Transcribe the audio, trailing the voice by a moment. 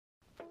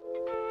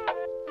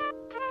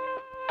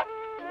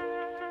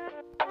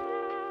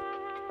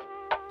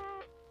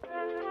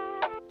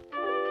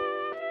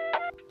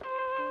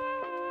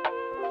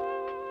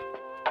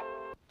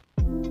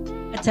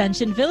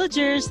Attention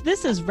villagers,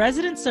 this is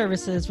Resident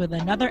Services with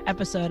another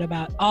episode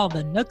about all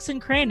the nooks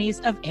and crannies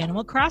of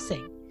Animal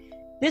Crossing.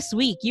 This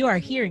week you are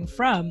hearing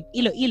from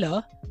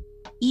Iloilo,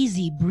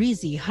 Easy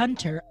Breezy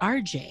Hunter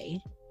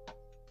RJ,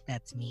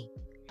 that's me.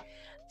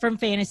 From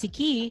Fantasy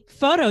Key,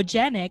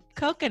 Photogenic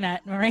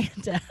Coconut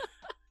Miranda.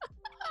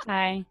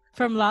 Hi.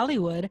 From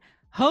Lollywood,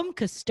 Home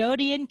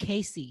Custodian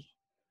Casey.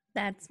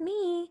 That's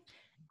me.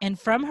 And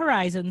from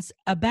Horizons,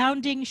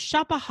 Abounding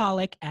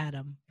Shopaholic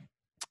Adam.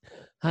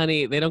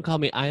 Honey, they don't call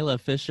me Isla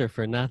Fisher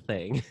for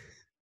nothing.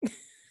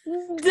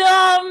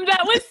 Dumb.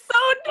 That was so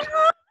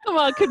dumb. Come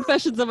on,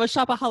 Confessions of a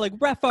Shopaholic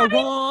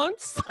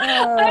reference.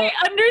 I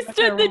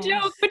understood the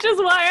joke, which is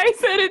why I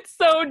said it's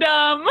so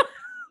dumb.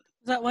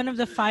 Is that one of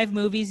the 5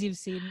 movies you've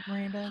seen,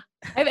 Miranda?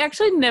 I've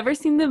actually never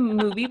seen the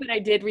movie, but I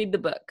did read the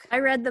book. I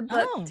read the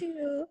book Oh.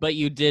 too. But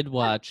you did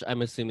watch,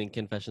 I'm assuming,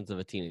 Confessions of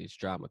a Teenage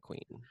Drama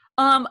Queen.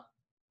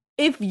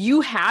 If you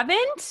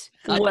haven't,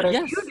 what are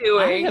yes, you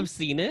doing? I have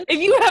seen it.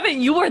 If you haven't,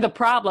 you are the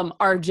problem,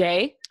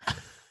 RJ.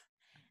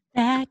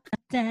 Back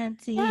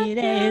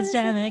today's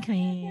drama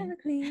queen.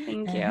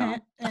 Thank you.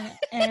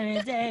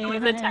 Every day It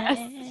was a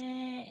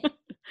test.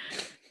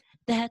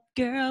 That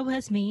girl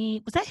was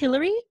me. Was that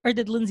Hillary or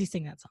did Lindsay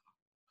sing that song?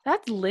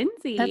 That's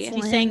Lindsay. That's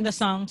She sang the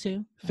song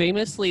too.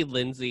 Famously,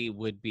 Lindsay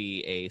would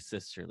be a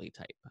sisterly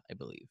type, I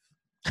believe.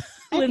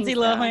 Lindsay so.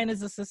 Lohan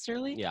is a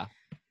sisterly. Yeah.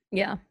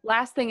 Yeah.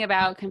 Last thing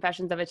about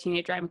Confessions of a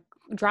Teenage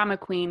Drama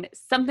Queen,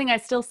 something I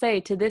still say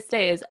to this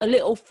day is a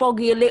little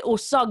foggy, a little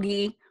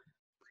soggy.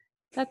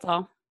 That's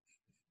all.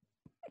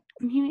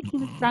 He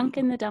was drunk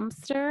in the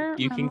dumpster.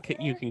 You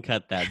can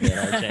cut that bit,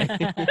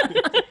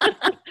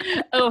 RJ.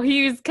 Oh,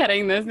 he's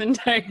cutting this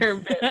entire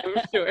bit, I'm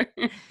sure.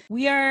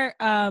 We are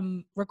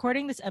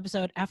recording this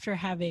episode after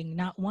having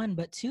not 1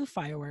 but 2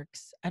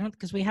 fireworks.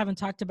 Because we haven't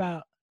talked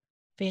about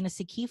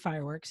Fantasy Key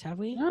fireworks, have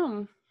we?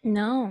 No.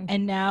 No.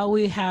 And now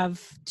we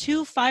have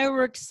 2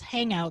 fireworks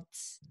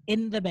hangouts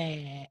in the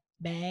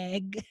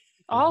bag.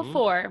 All Mhm.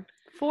 four.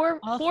 Four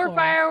All 4.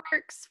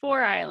 fireworks,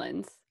 4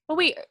 islands. Oh,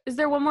 wait. Is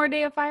there one more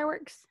day of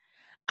fireworks?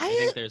 I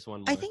think there's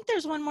one more. I think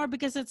there's one more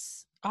because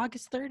it's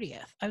August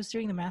 30th. I was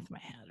doing the math in my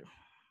head.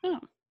 Oh.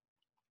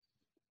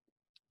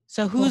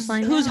 So We'll who's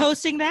find out.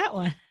 hosting that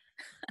one?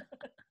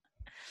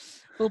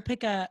 we'll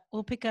pick a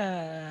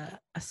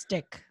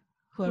stick.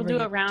 We'll Whoever do a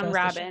does round the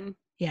robin. show.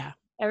 Yeah.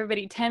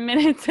 Everybody 10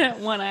 minutes at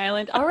one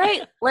island. All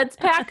right, let's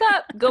pack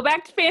up. Go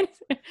back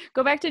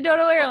to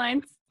Dodo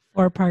Airlines.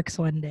 4 parks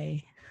one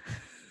day.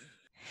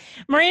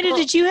 Miranda, Well-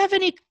 did you have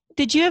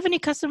any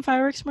custom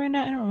fireworks, Miranda?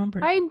 I don't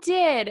remember. I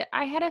did.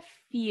 I had a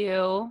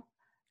few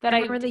that I I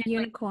remember the did,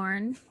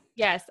 unicorn.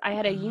 yes, I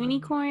had a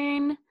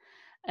unicorn,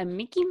 a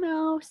Mickey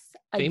Mouse,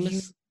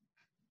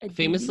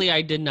 Famously,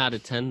 I did not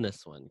attend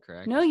this one,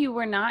 correct? No, you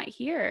were not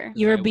here.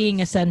 You were I being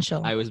was-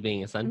 essential. I was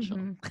being essential.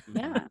 Mhm.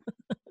 Yeah.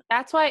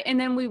 That's why, and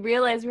then we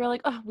realized, we were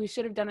like, oh, we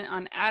should have done it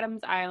on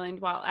Adam's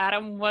Island while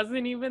Adam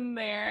wasn't even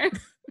there.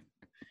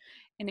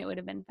 And it would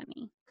have been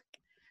funny.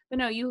 But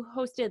no, you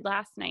hosted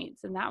last night,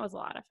 and that was a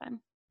lot of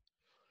fun.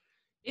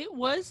 It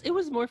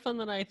was more fun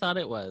than I thought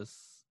it was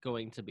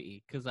going to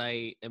be because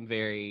I am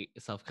very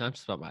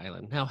self-conscious about my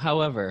island. Now,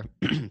 however,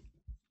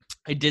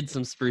 I did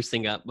some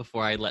sprucing up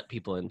before I let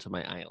people into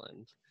my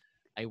island.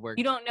 I worked.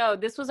 You don't know.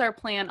 This was our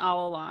plan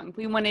all along.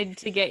 We wanted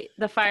to get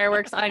the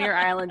fireworks on your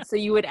island so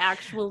you would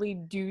actually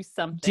do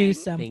something. Do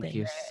something. Thank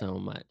you so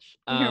much.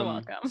 You're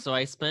welcome. So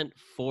I spent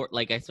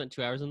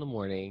 2 hours in the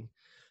morning,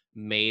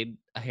 made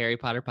a Harry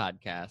Potter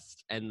podcast,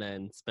 and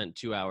then spent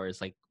 2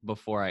 hours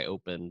before I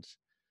opened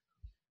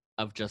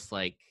of just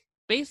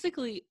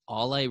basically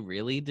all I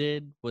really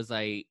did was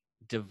I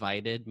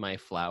divided my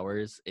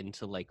flowers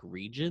into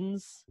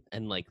regions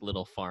and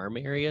little farm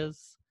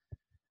areas,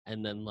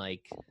 and then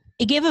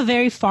It gave a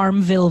very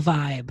Farmville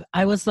vibe.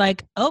 I was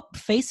like, oh,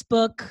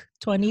 Facebook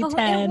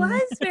 2010. Oh, it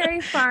was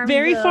very Farmville.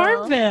 Very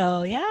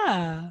Farmville,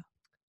 yeah.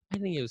 I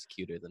think it was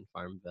cuter than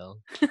Farmville.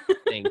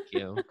 Thank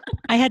you.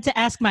 I had to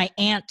ask my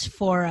aunt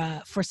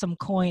for some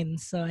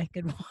coins so I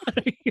could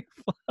water your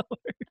flowers.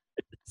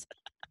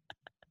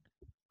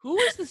 Who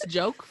was this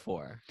joke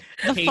for?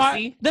 The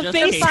Casey? the Just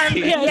face Casey? farm,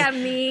 yes. Yeah,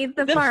 me,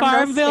 the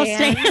Farmville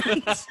stand.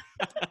 stands.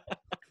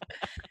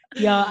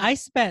 Yeah, I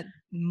spent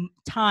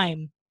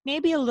time,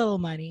 maybe a little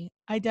money.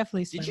 I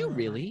definitely spent. Did you a little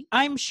money. really?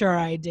 I'm sure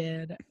I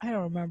did. I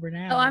don't remember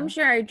now. Oh, I'm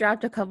sure I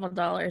dropped a couple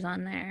dollars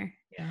on there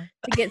Yeah.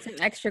 to get some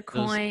extra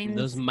coins.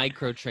 Those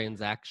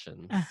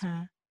microtransactions.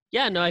 Uh-huh.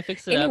 Yeah, no, I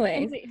fixed it up.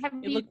 Anyway,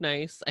 It looked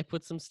nice. I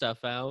put some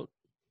stuff out.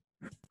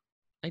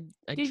 I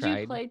Did tried.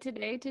 you play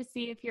today to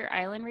see if your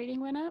island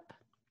rating went up?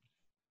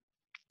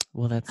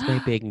 Well, that's my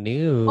big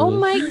news. Oh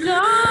my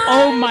god!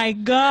 Oh my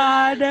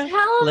God.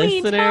 Tell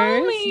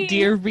Listeners, me.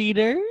 dear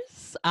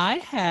readers, I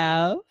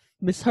have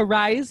Miss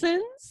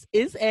Horizons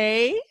is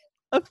a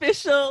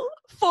official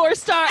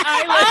 4-star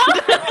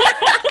island.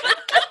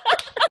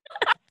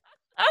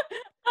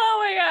 Oh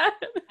my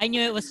god! I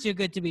knew it was too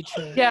good to be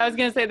true. Yeah, I was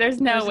gonna say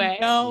there's no way.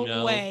 No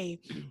No. way.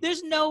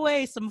 There's no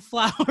way some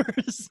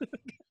flowers.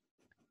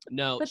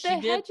 No, But she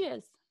the did.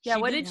 hedges. Yeah,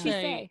 what did did she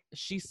say?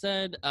 She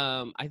said,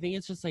 I think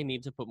it's just I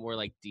need to put more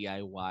like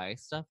DIY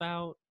stuff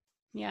out.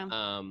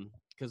 Yeah.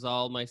 Because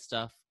all my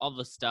stuff, all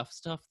the stuff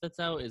that's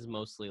out is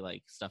mostly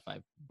like stuff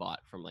I've bought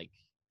from like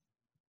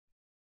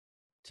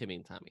Timmy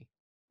and Tommy.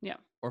 Yeah.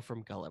 Or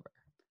from Gulliver.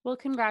 Well,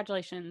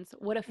 congratulations.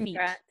 What a feat.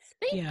 Congrats.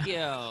 Yeah.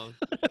 Yeah.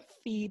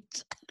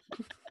 Feet.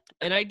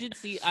 And I did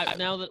see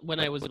now that when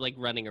I was like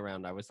running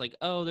around, I was like,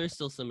 oh, there's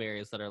still some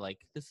areas that are like,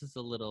 this is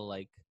a little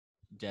like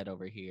dead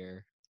over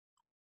here.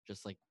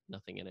 Just like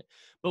nothing in it.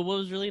 But what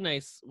was really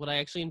nice, what I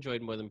actually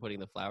enjoyed more than putting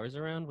the flowers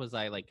around was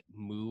I like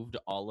moved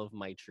all of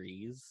my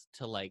trees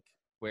to like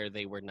where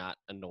they were not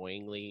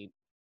annoyingly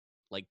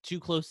like too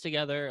close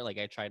together. Like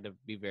I tried to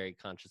be very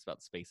conscious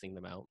about spacing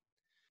them out.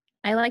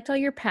 I liked all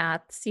your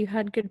paths. You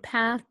had good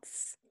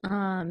paths.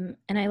 And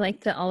I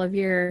liked that all of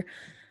your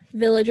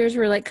villagers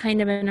were like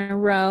kind of in a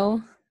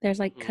row. There's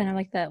like kind of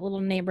like that little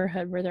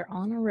neighborhood where they're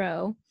all in a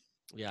row.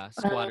 Yeah,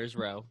 squatters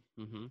row.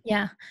 Mm-hmm.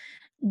 Yeah.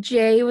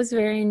 Jay was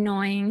very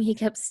annoying. He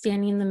kept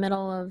standing in the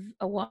middle of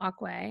a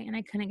walkway and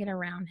I couldn't get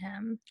around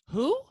him.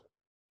 Who?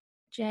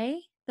 Jay?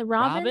 The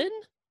Robin?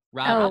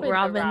 Robin. Oh,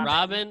 Robin.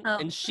 Robin, Oh.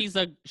 and she's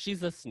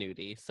a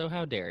snooty. So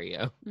how dare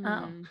you?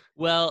 Mhm.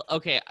 Well,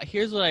 okay,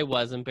 here's what I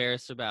was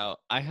embarrassed about.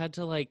 I had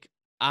to like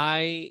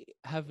I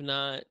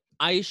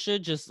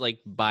should just like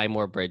buy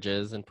more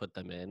bridges and put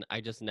them in.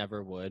 I just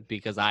never would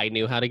because I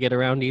knew how to get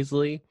around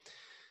easily.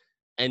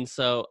 And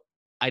so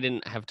I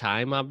didn't have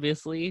time,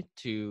 obviously,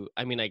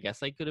 I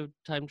guess I could have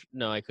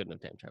I couldn't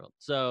have time traveled.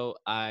 So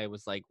I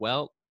was like,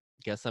 well,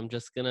 guess I'm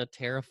just gonna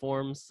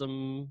terraform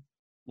some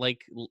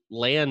like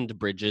land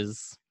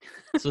bridges.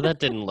 So that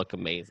didn't look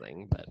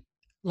amazing, but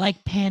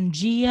Like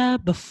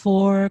Pangea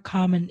before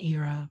Common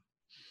Era.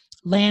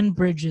 Land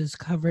bridges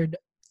covered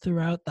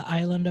throughout the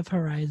island of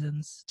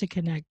horizons to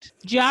connect.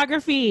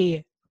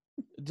 Geography!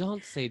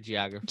 don't say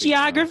geography.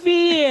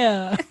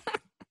 Geography!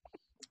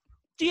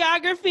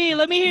 Geography!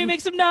 Let me hear you make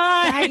some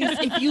noise! Guys,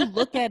 if you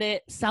look at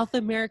it, South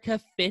America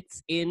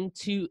fits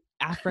into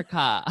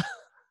Africa.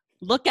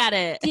 Look at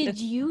it. Did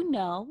you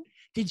know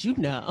Did you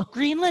know?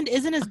 Greenland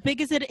isn't as big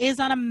as it is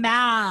on a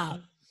map.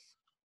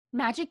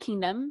 Magic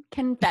Kingdom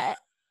can fit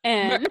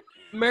in?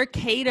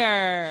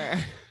 Mercator.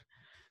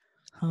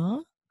 Huh?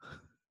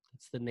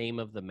 It's the name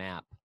of the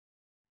map.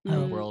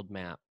 Oh. World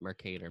map.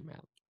 Mercator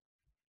map.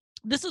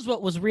 This is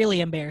what was really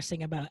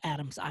embarrassing about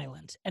Adam's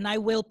Island, and I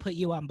will put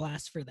you on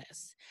blast for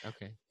this.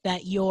 Okay.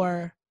 That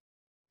your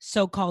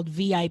so-called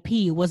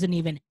VIP wasn't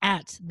even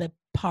at the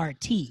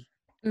party.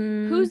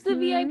 Who's the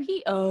Mhm.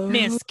 VIP? Oh,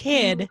 Miss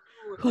Kid,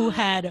 who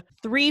had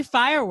 3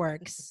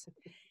 fireworks,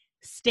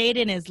 stayed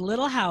in his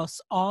little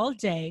house all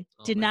day,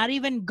 Oh, did right. not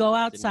even go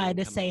outside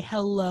to come say out.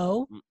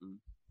 hello, Mm-mm.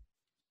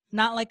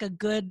 not like a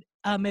good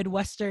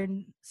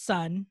Midwestern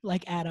son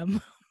like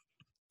Adam,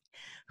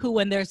 who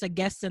when there's a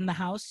guest in the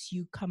house,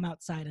 you come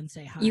outside and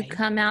say hi. You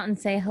come out and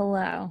say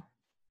hello.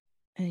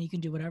 And you can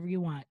do whatever you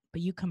want,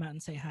 but you come out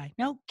and say hi.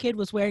 No, Kid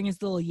was wearing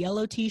his little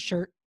yellow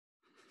t-shirt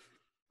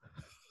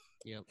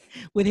Yep.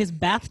 with his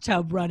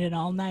bathtub running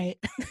all night.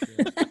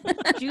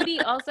 Judy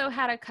also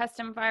had a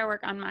custom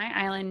firework on my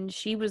island.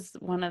 She was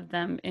one of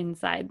them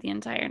inside the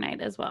entire night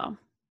as well.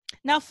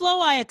 Now, Flo,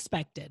 I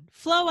expected. to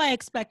Flo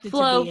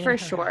be in for her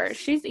sure. house.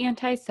 She's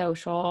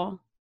antisocial.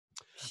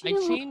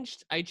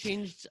 I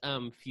changed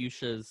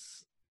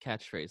Fuchsia's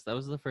catchphrase. That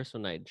was the first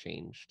one I had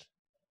changed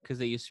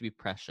because it used to be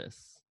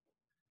Precious,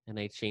 and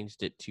I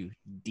changed it to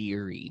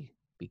Deary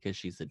because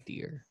she's a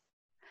deer.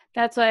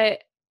 That's why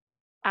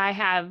I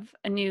have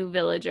a new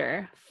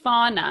villager,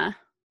 Fauna.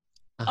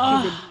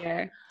 Uh-huh. She's Oh. a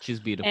deer. She's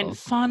beautiful. And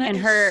Fauna And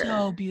is her-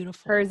 so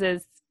beautiful. Hers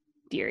is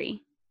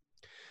Deary.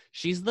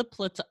 She's the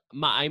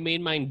I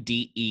made mine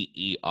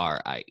Deerie.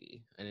 I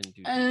didn't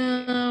do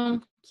DEA.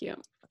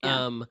 Cute.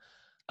 Yeah.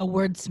 A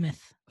wordsmith.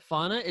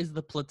 Fauna is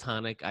the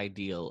platonic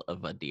ideal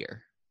of a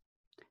deer.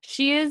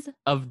 She is,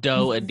 Of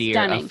doe, a deer,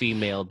 Stunning. a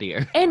female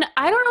deer. and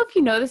I don't know if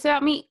you know this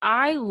about me.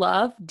 I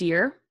love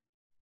deer.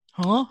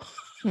 Huh?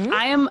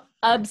 I am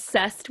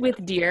obsessed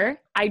with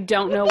deer. I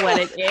don't know what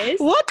it is.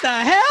 What the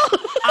hell?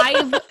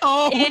 I've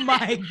oh in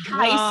my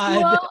high god.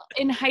 school,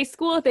 in high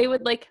school, they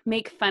would like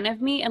make fun of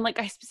me, and like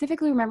I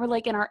specifically remember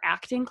like in our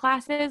acting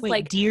classes, Wait,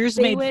 like deers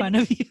they made would- fun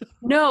of you.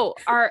 no,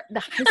 the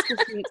high school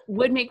students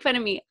would make fun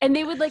of me, and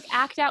they would like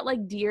act out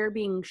like deer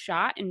being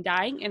shot and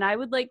dying, and I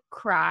would like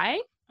cry,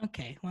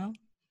 Okay, well,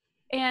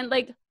 and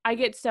like I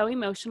get so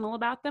emotional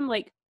about them.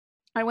 Like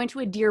I went to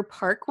a deer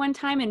park one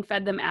time and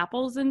fed them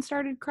apples and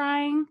started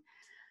crying.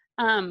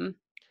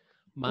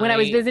 When I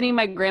was visiting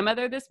my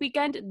grandmother this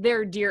weekend, there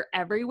are deer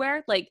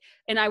everywhere. Like,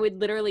 and I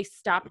would literally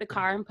stop the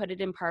car and put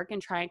it in park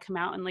and try and come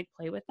out and like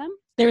play with them.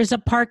 there's a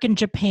park in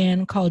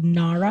Japan called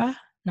Nara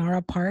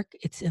Park.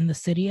 It's in the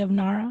city of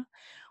Nara,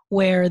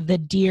 where the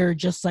deer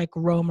just like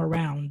roam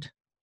around,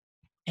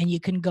 and you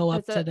can go up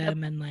It's to a-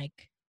 them and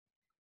like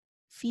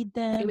feed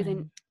them. It was in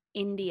and-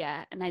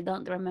 India, and I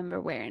don't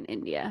remember where in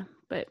India,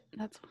 but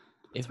that's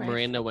If where I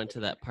Miranda went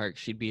to that park,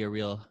 she'd be a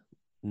real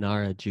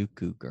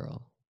Narajuku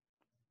girl.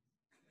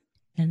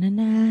 Na na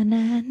na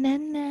na na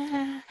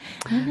na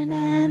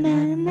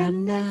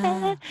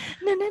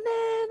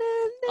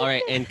All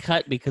right, and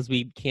cut because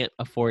we can't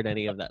afford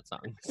any of that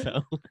song.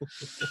 So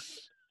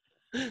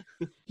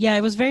Yeah,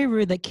 it was very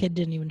rude that Kid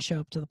didn't even show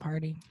up to the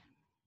party.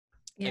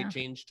 I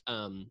changed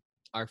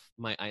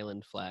my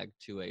island flag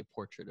to a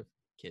portrait of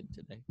Kid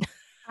today.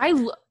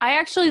 I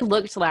actually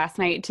looked last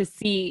night to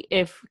see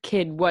if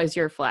Kid was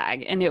your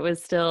flag, and it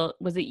was still.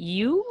 Was it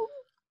you?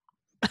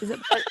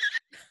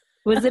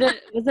 Was it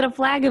a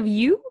flag of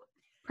you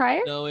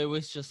prior? No, it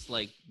was just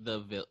like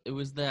it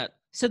was that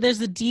So there's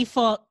the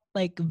default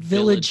like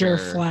villager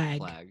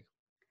flag.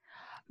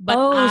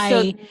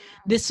 But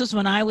this was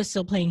when I was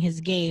still playing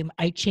his game.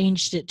 I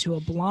changed it to a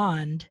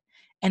blonde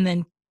and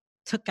then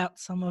took out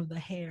some of the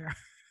hair.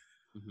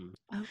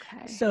 Mm-hmm.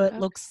 Okay. So it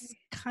looks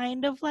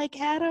kind of like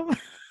Adam.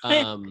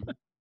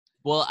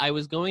 Well, I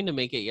was going to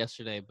make it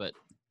yesterday, but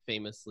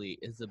famously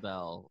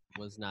Isabel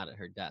was not at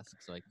her desk,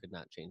 so I could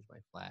not change my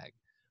flag,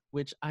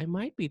 which I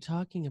might be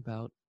talking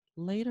about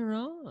later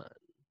on.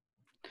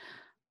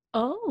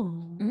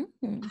 Oh.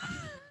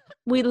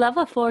 We love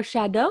a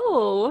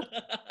foreshadow.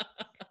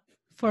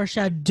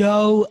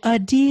 Foreshadow a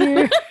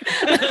deer.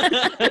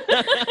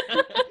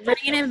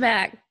 Bringing it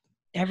back.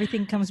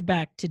 Everything comes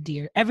back to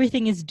deer.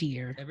 Everything is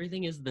deer.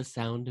 Everything is the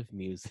sound of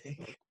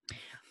music.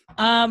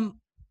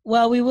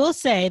 Well, we will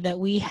say that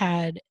we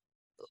had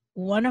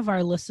one of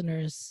our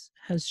listeners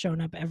has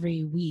shown up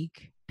every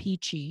week,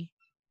 Peachy.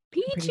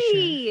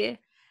 Peachy.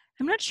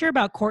 I'm not sure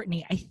about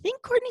Courtney. I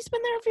think Courtney's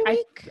been there every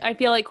week. I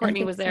feel like Courtney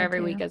think was there so, every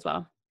too. week as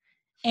well.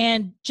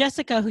 And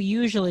Jessica, who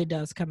usually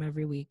does come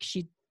every week,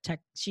 she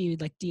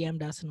like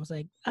DM'd us and was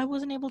like, I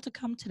wasn't able to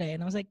come today.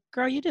 And I was like,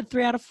 girl, you did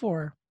 3 out of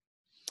 4.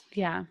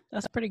 Yeah.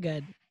 That's pretty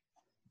good.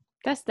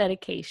 That's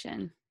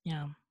dedication.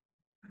 Yeah.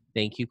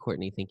 Thank you,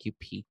 Courtney. Thank you,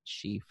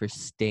 Peachy, for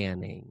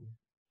standing.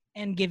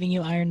 And giving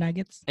you iron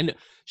nuggets. And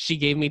she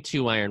gave me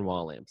 2 iron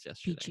wall lamps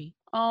yesterday. Peachy.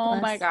 Oh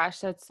my Bless. gosh,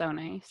 that's so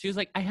nice. She was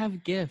like, I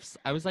have gifts.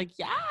 I was like,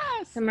 yes.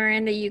 So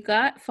Miranda, you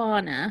got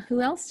Fauna.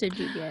 Who else did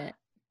you get?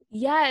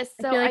 Yes,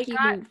 I so feel I like you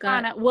got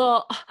got- Fauna.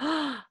 Well,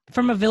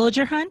 From a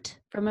villager hunt?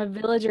 from a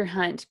villager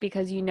hunt,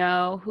 because you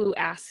know who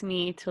asked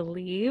me to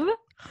leave?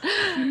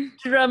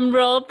 Drum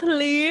roll,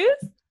 please.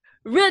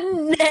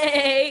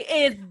 Renee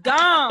is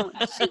gone.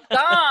 She's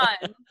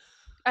gone.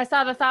 I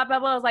saw the thought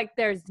bubble. I was like,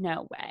 there's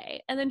no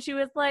way. And then she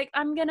was like,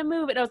 I'm going to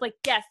move it. I was like,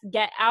 yes,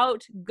 get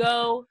out,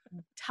 go,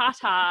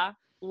 ta-ta,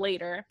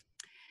 later.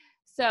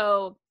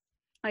 So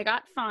I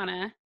got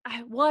Fauna.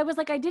 I was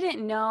like, I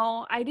didn't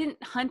know. I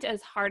didn't hunt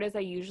as hard as I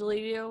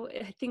usually do.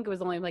 I think it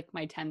was only like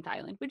my 10th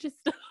island, which is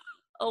still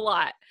a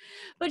lot.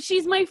 But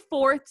she's my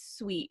 4th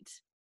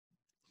suite.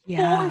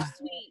 Yeah. 4th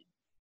suite.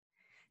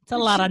 It's a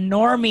lot of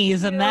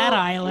normies in that cute.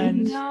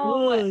 island.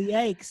 No. Ooh,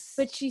 yikes.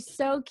 But she's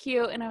so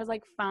cute. And I was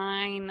like,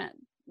 fine.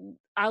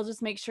 I'll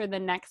just make sure the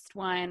next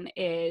one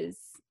is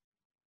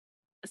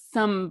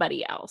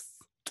somebody else.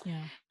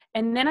 Yeah.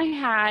 And then I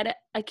had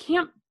a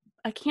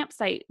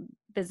campsite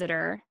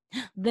visitor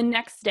the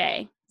next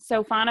day.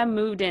 So Fauna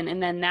moved in,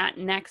 and then that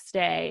next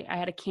day I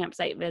had a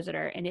campsite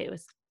visitor, and it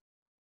was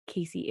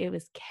Casey. It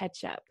was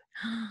Ketchup.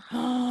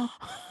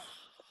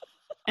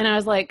 And I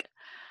was like,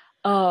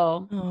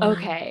 oh,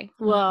 okay.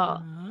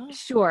 Well,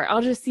 sure.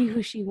 I'll just see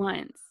who she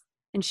wants.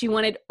 And she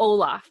wanted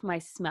Olaf, my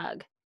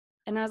smug.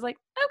 And I was like,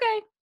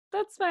 okay,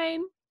 that's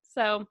fine.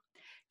 So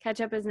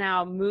Ketchup is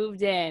now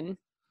moved in.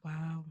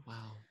 Wow.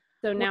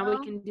 So now Well,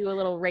 we can do a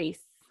little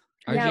race.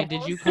 RJ, Yeah,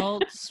 did you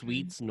call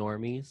sweets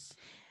normies?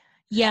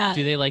 Yeah.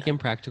 Do they like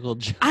Impractical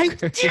Jokers? I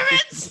damn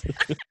it!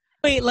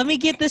 Wait, let me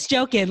get this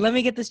joke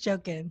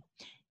in.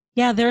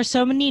 Yeah, there are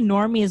so many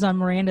normies on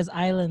Miranda's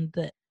Island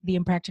that the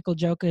Impractical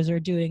Jokers are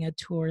doing a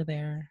tour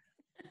there.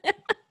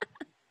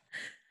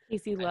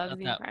 Casey I loves thought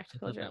the that-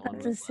 Impractical I thought that Joke. one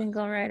That's a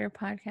single writer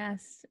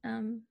podcast.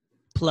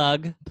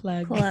 Plug.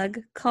 Plug.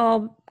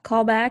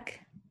 Call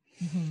back.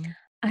 Mhm.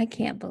 I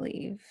can't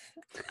believe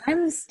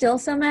I'm still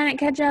so mad at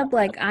Ketchup.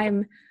 Like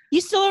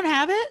You still don't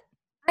have it?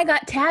 I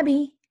got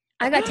Tabby.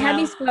 I got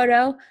Tabby's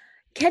photo.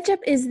 Ketchup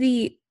is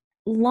the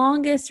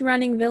longest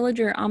running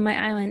villager on my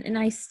island, and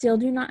I still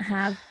do not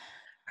have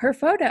her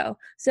photo.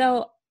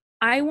 So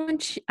I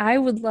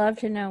would love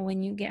to know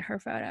when you get her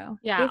photo.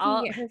 Yeah, if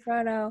I'll- you get her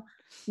photo,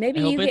 maybe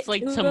I you hope get it's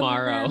like 2 of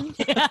tomorrow. them.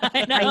 Yeah,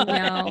 I I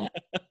know.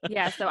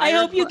 Yeah, so I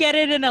hope you get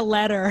it in a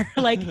letter.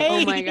 Like,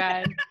 hey, Oh my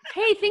god.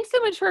 Hey, thanks so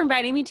much for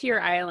inviting me to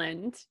your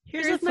island.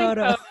 here's a my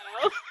photo.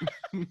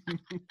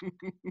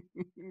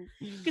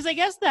 Because I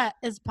guess that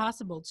is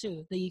possible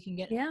too, that you can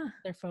get Yeah.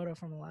 their photo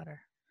from a letter.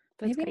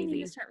 That's Maybe I need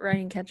crazy. to start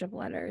writing Ketchup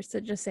letters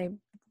to just say,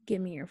 "Give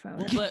me your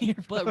photo." Well,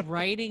 but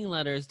writing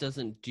letters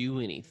doesn't do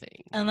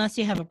anything. Unless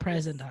you have a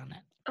present on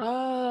it.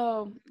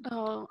 Oh,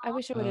 I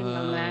wish I would have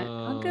known that.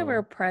 I'll give her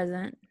a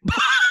present.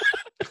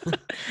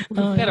 We've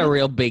got a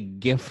real big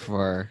gift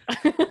for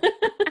her.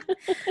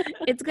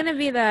 It's gonna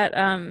be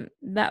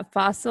that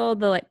fossil,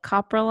 the like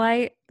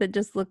coprolite that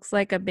just looks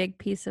like a big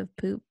piece of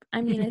poop.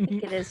 I mean, I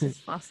think it is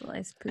just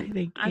fossilized poop. I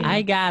think, I'm-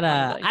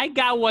 yeah. I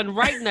got one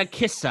right in the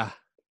kisser.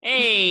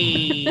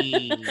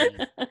 Hey.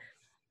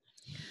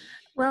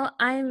 Well,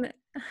 I'm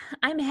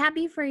I'm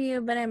happy for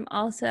you, but I'm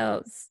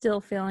also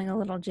still feeling a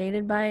little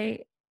jaded by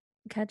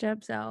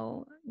ketchup.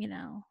 So,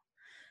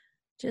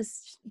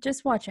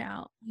 just watch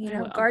out.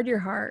 I will. Guard your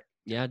heart.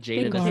 Yeah,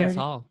 jaded Guard. us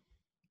all.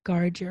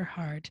 Guard your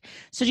heart.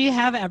 So do you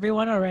have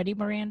everyone already,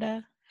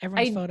 Miranda?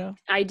 Everyone's photo?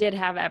 I did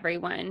have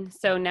everyone.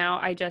 So now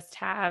I just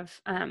have,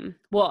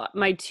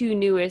 my 2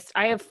 newest.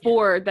 I have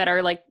 4 that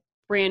are like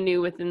brand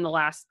new within the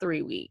last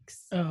 3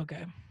 weeks. Oh,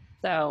 okay.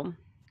 So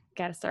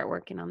got to start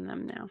working on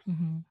them now.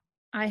 Mm-hmm.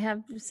 I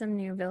have some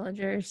new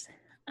villagers.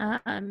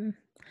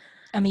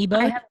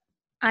 Amiibo?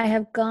 I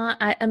have gone.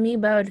 I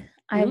amiiboed.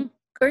 Mhm.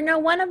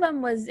 One of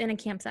them was in a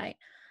campsite.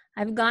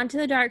 I've gone to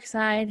the dark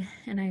side,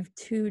 and I have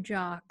 2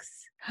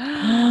 jocks.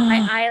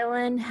 My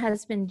island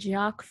has been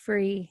jock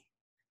free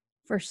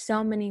for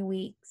so many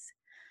weeks.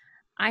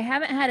 I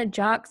haven't had a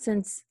jock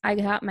since I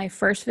got my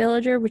first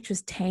villager, which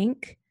was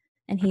Tank,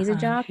 and he's a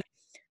jock.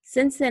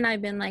 Since then,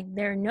 I've been like,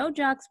 there are no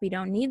jocks. We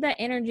don't need that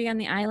energy on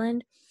the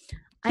island.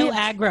 Too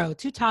aggro,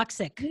 too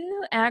toxic.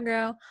 Too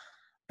aggro.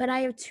 But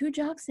I have 2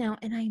 jocks now,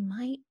 and I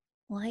might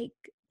like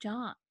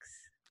jocks.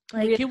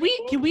 Like, Can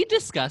we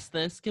discuss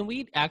this? Can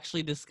we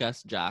actually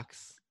discuss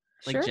jocks?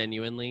 Like sure.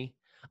 genuinely?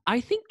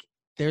 I think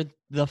they're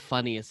the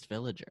funniest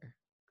villager.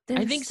 They're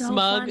I think so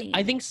Smug funny.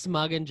 I think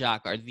Smug and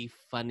Jock are the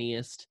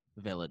funniest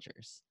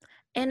villagers.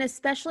 And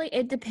especially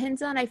it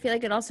depends on, I feel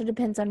like it also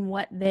depends on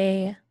what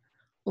they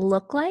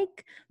look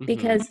like,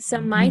 because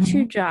my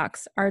 2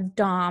 jocks are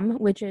Dom,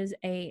 which is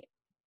a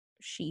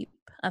sheep,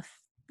 a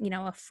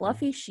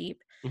fluffy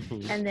sheep,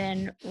 and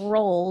then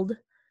Rolled,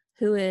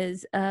 who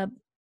is a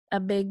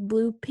big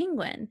blue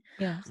penguin.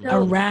 Yeah. So, a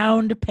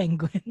round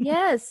penguin.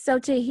 Yes. So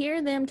to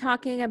hear them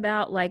talking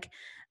about like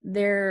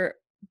their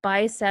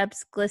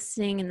biceps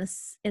glistening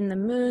in the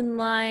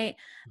moonlight,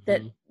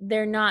 that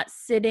they're not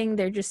sitting,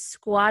 they're just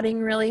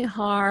squatting really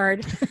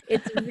hard.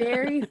 It's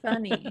very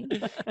funny.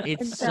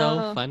 It's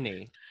so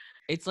funny.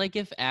 It's like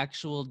if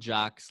actual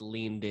jocks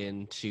leaned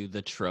into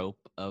the trope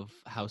of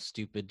how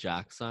stupid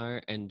jocks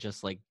are and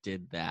just like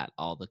did that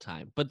all the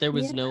time. But there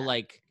was no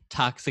like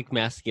toxic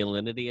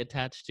masculinity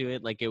attached to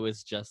it. Like it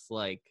was just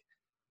like,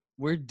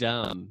 we're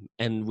dumb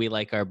and we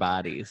like our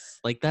bodies.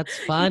 Like that's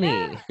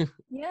funny.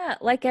 Yeah.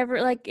 Like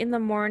in the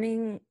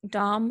morning,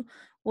 Dom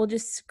will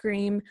just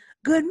scream,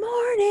 "Good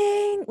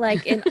morning,"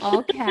 like in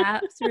all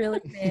caps,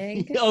 really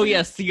big. Oh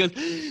yes, he goes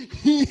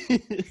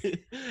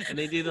and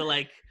they do the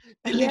like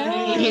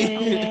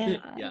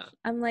Yeah.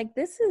 I'm like,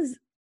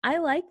 I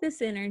like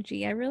this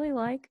energy. I really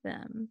like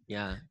them.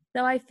 Yeah.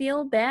 So I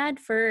feel bad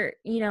for,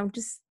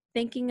 just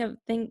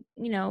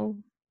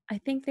I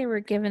think they were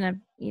given a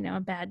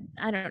bad,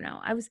 I don't know.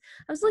 I was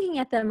looking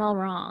at them all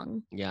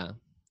wrong. Yeah.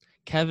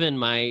 Kevin,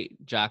 my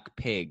jock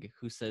pig,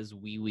 who says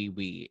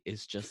we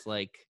is just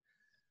like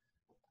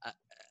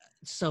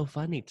so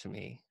funny to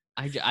me.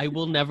 I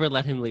will never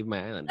let him leave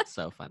my island. It's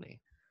so funny.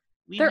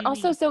 They're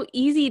also so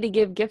easy to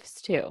give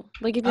gifts to.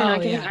 Like if you're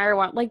not getting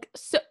Ira like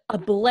a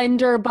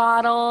blender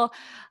bottle,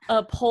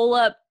 a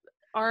pull-up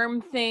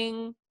arm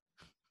thing,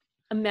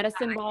 a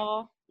medicine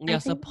ball.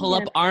 Yes, a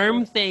pull-up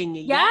arm thing.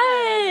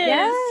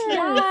 Yes.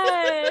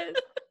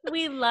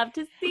 We love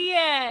to see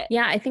it.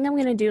 Yeah, I think I'm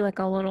gonna do like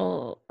a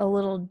little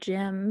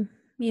gym,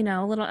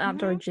 a little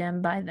outdoor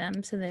gym by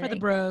them, so that For the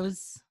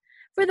bros.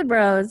 For the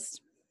bros.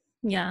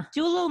 Yeah.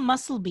 Do a little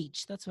muscle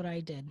beach. That's what I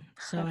did.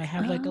 So I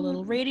have like a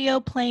little radio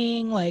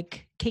playing,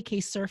 like KK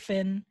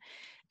surfing,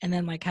 and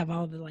then like have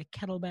all the like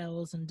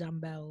kettlebells and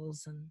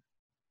dumbbells and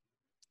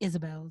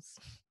Isabels.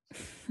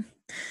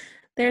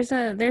 There's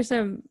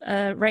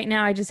a right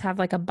now I just have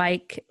like a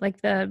bike, like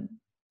the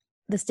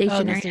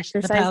stationary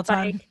exercise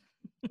bike.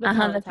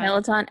 The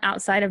Peloton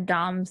outside of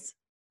Dom's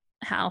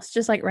house,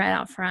 just like right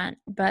out front.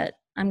 But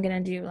I'm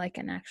gonna do like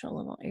an actual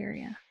little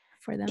area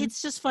for them.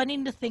 It's just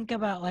funny to think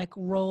about like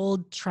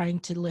Rolled trying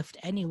to lift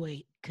any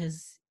weight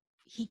because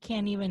he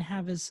can't even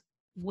have his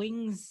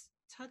wings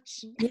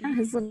touch. Yeah,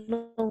 his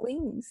little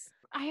wings.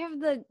 I have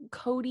the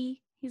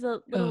Cody. He's a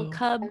little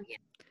cub.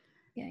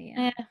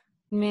 Yeah.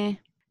 Meh.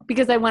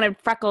 Because I wanted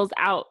Freckles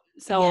out,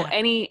 so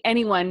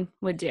anyone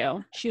would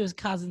do. She was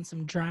causing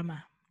some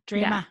drama.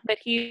 Yeah, but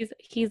he's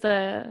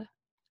a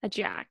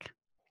jack.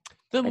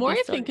 The more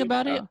I think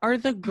about it, are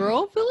the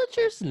girl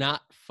villagers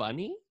not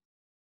funny?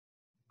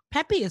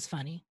 Peppy is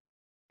funny.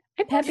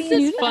 Peppy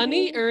is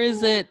funny, or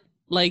is it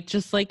like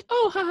just like,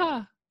 oh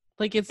haha?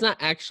 Like it's not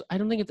actually, I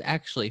don't think it's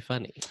actually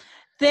funny.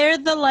 They're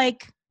the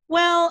like,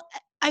 well,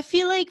 I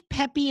feel like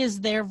Peppy is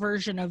their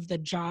version of the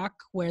jock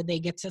where they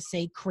get to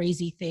say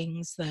crazy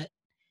things that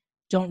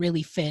don't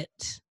really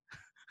fit.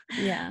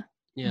 Yeah.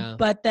 Yeah.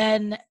 But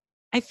then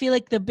I feel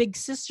like the big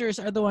sisters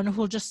are the one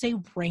who will just say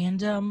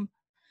the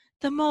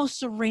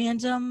most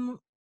random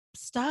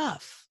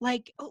stuff.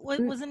 Like,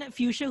 wasn't it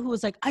Fuchsia who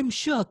was like, I'm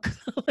shook?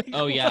 Like,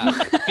 oh, yeah.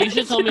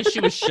 Fuchsia told me she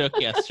was shook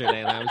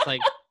yesterday, and I was like,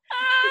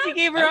 she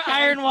gave her an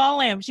iron wall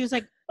lamp. She was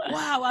like,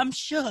 wow, I'm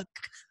shook.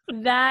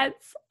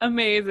 That's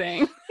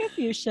amazing.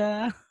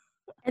 Fuchsia.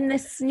 And the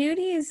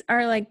Snooties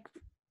are like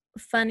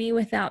funny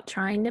without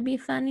trying to be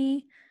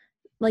funny.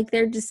 Like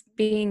they're just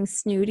being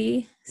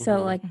snooty.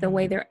 So like the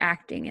way they're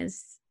acting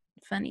is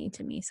funny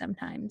to me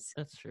sometimes.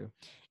 That's true.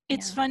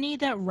 It's Yeah. funny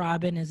that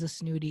Robin is a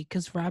snooty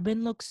because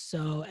Robin looks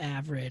so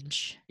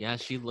average. Yeah,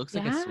 she looks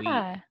like a sweet.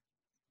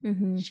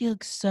 Mm-hmm. She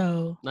looks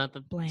so Not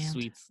that bland.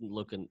 sweets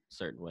look a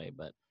certain way,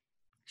 but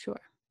Sure.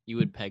 you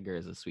would peg her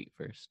as a sweet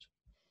first.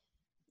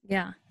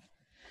 Yeah.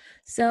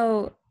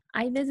 So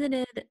I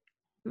visited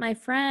my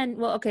friend.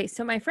 Well, okay.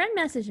 So my friend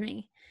messaged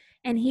me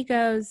and he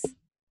goes,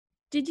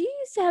 "Did you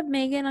used to have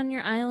Megan on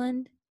your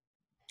island?"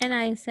 And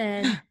I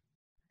said,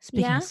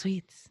 Speaking Yeah. of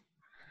sweets.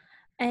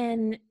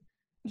 and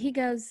he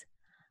goes,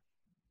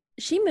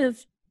 "She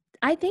moved.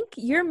 I think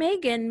your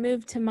Megan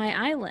moved to my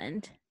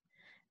island."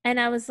 And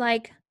I was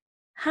like,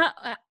 "How?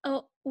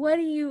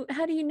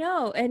 How do you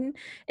know?" And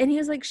he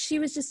was like, "She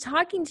was just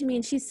talking to me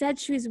and she said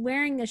she was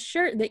wearing a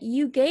shirt that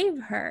you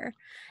gave her."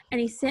 And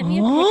he sent me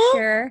a Huh?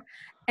 picture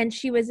and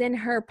she was in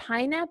her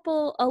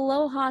pineapple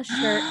aloha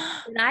shirt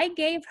that I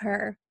gave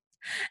her.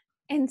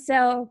 And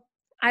so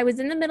I was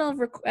in the middle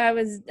of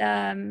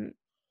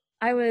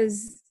I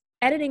was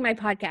editing my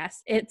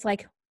podcast. It's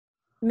like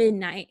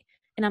midnight.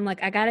 And I'm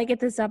like, I got to get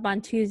this up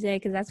on Tuesday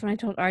because that's when I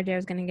told RJ I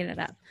was going to get it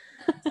up.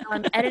 So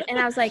I'm editing, and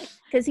I was like,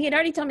 because he had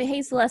already told me,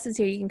 "Hey, Celeste is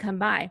here. You can come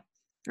by."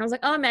 And I was like,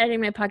 "Oh, I'm editing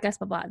my podcast,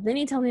 blah, blah." Then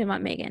he told me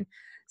about Megan.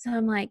 So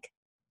I'm like,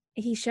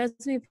 he shows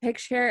me a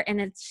picture,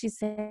 and she's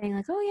saying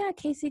like, "Oh, yeah,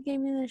 Casey gave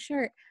me this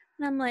shirt."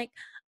 And I'm like,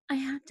 I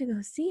have to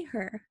go see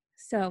her.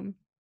 So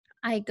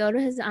I go to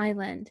his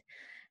island,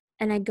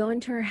 and I go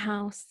into her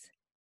house,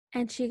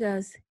 and she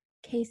goes,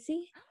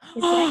 "Casey,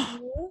 is that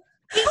you?"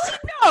 Casey,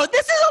 no,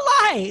 this is a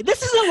lie.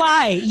 This is a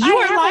lie. You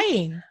I are have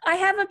lying. I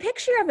have a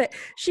picture of it.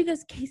 She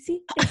goes,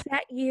 "Casey, is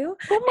that you?"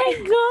 Oh my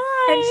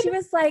god. And she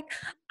was like,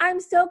 "I'm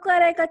so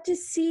glad I got to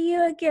see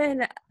you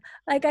again.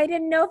 Like, I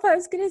didn't know if I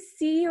was going to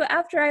see you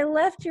after I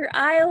left your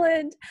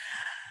island."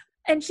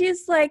 And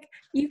she's like,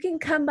 "You can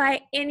come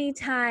by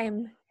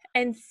anytime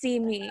and see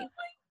me."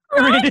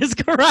 Miranda's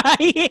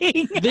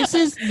crying. This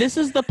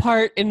is the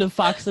part in the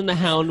Fox and the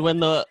Hound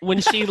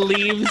when she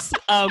leaves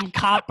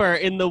Copper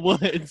in the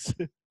woods.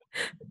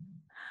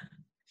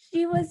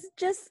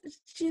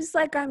 She's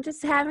like, "I'm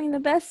just having the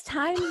best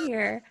time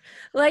here."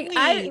 Like,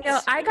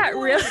 I got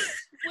real.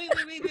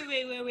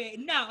 Wait.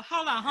 No,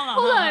 hold on.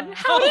 Hold on.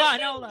 How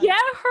did you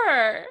get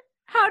her?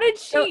 How did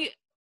she?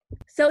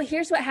 So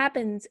here's what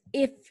happens.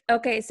 If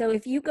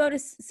you go to,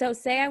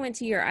 say I went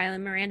to your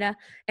island, Miranda,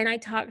 and I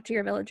talked to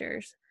your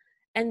villagers,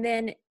 and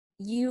then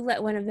you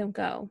let one of them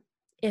go.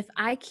 If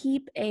I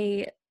keep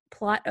a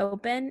plot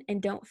open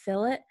and don't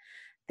fill it,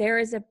 there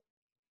is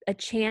a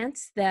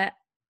chance that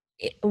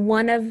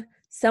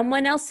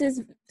someone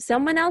else's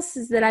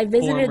that I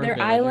visited Former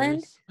their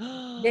island,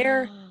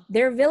 villagers.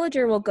 their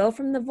villager will go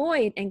from the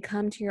void and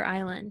come to your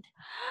island.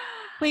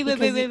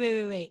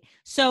 Wait.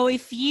 So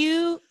if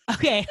you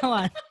hold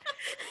on.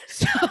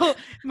 So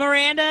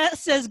Miranda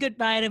says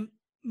goodbye to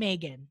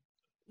Megan,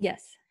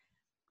 Yes,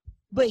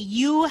 but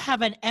you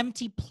have an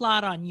empty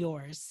plot on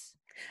yours.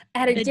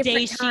 at a The day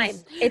different she's- time.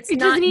 It's It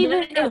not doesn't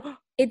even. no.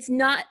 It's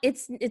not.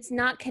 It's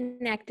not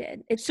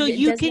connected. So it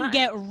you does can not-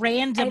 get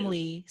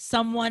randomly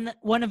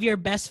one of your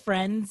best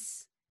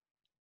friends.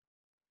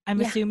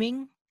 I'm Yeah.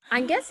 assuming.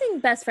 I'm guessing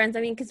best friends.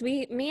 I mean, because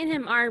me and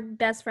him are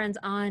best friends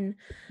on.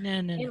 No.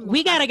 Animal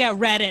We gotta get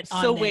Reddit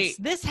on So this. wait.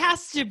 This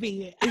has to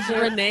be. Is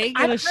Renee I've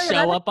gonna heard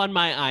show about up on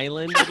my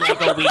island in like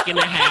a week and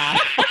a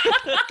half?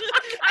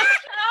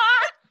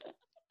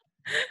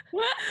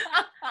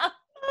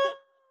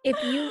 If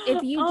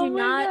you Oh do my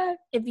not God.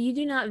 if you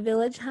do not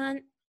village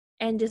hunt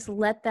and just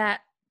let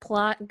that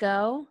plot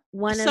go,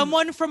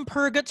 Someone from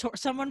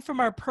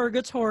our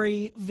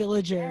purgatory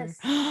villager.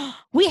 Yes.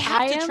 We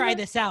have I to try am-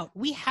 this out.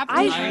 We have to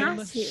I try have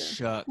this. to.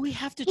 Shook. We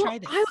have to Well, try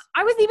this.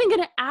 I was even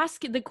gonna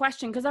ask the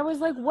question because I was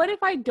like, what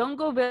if I don't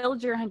go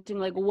villager hunting?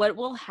 Like, what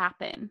will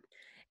happen?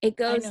 it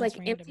know goes it's like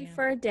random, empty yeah.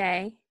 for a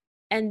day,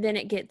 and then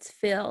it gets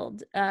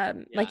filled.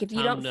 Like if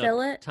you don't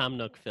fill it, Tom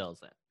Nook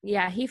fills it.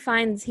 yeah, he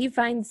finds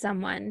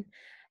someone,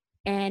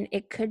 and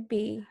it could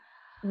be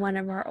one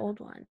of our old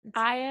ones.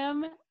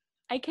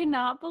 I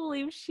cannot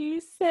believe she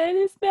said,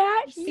 "Is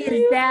that Is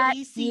you?" that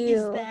Casey, you?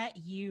 is that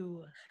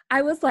you?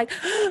 I was like,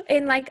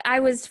 and like I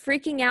was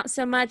freaking out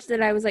so much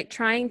that I was like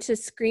trying to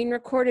screen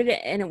record it,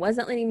 and it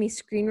wasn't letting me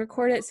screen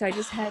record it. So I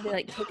just had to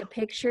like take a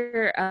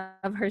picture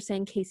of her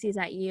saying, "Casey, is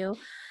that you?"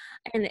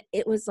 And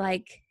it was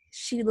like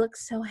she looked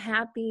so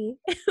happy.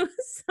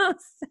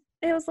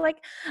 It was like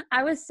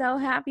I was so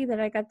happy that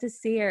I got to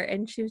see her,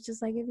 and she was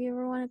just like, "If you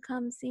ever want to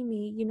come see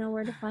me, you know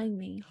where to find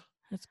me."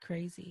 That's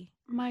crazy.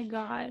 My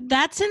God.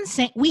 That's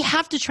insane. We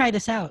have to try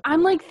this out.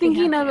 I'm like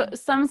thinking have of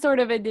some sort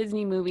of a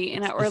Disney movie,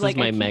 and or This like is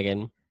my I can't-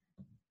 Megan.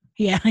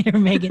 Yeah, you're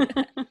Megan.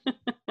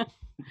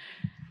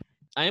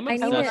 I am I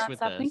need I will to- obsessed not with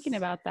stop this. thinking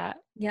about that.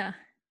 Yeah,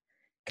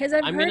 because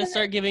I'm I'm gonna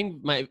start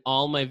giving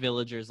all my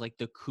villagers like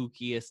the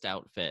kookiest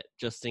outfit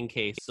just in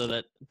case, so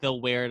that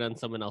they'll wear it on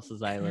someone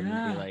else's island and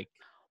Yeah. be like,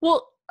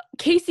 Well,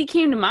 Casey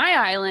came to my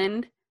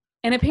island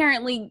and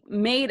apparently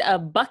made a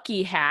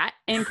Bucky hat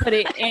and put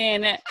it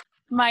in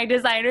my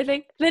designer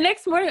thing. The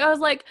next morning, I was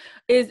like,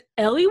 is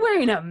Ellie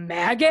wearing a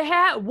MAGA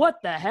hat?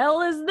 What the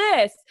hell is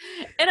this?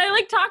 And I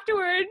like talked to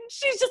her and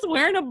she's just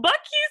wearing a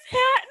Buc-ee's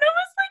hat. And I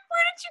was like,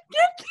 where did you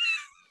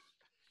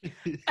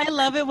get this? I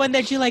love it when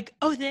that you're like,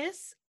 oh,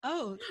 this?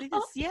 Oh, this,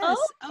 yes.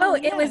 Oh,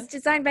 it was yes.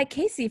 designed by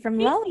Casey from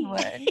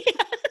Lollywood.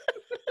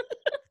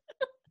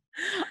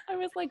 I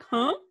was like,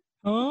 huh?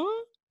 Huh?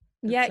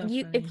 Yeah, so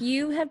funny. if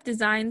you have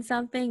designed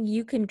something,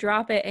 you can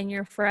drop it in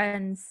your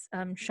friend's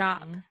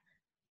shop. Mhm.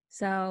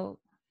 So,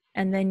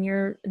 and then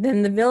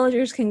the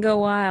villagers can go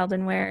wild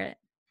and wear it.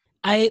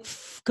 I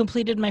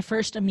completed my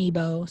first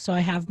amiibo, so I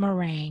have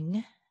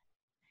Meringue.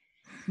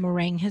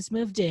 Meringue has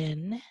moved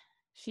in.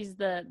 She's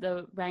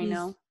the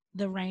rhino. He's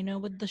the rhino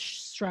with the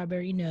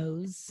strawberry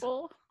nose.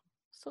 Oh,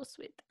 so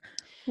sweet.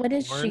 What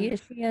is she? Corn.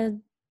 Is she a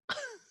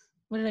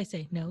What did I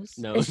say? Nose? Is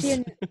she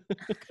Nose.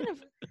 Kind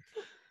of.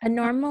 a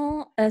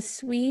normal, a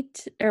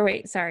sweet, or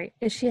wait, sorry.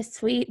 Is she a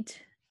sweet,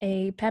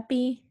 a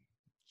peppy?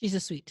 She's a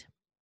sweet.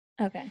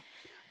 Okay.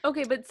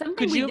 Okay, but something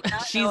Could we you? did not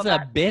know She's a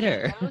about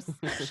bitter.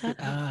 amiibos, Shut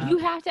up. you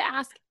have to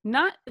ask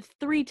not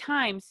 3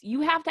 times.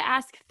 You have to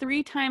ask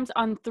 3 times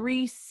on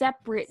 3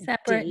 separate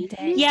Separate days.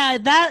 days. Yeah,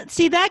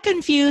 that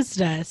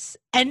confused us.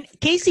 And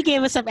Casey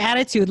gave us some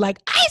attitude, like,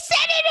 I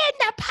said it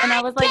in the podcast. And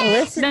I was like,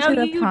 Listen no, to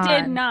the you pod.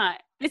 did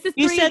not. This is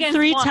You 3 said against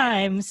 3 1.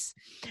 times.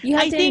 You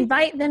have I to think-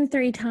 invite them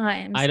 3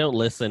 times. I don't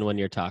listen when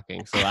you're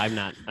talking, so I'm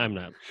not.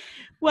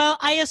 Well,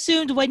 I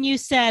assumed when you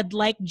said,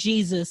 like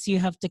Jesus, you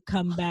have to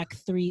come back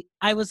 3.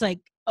 I was like,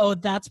 oh,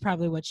 that's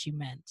probably what she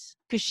meant.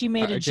 Because she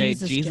made a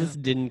RJ, Jesus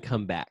joke. didn't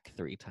come back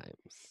 3 times.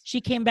 She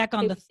came back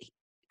on the...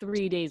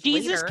 3 days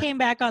Jesus later. came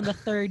back on the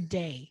 3rd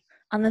day.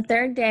 On the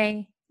 3rd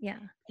day, yeah.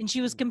 And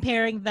she was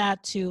comparing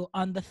that to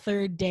on the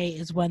 3rd day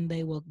is when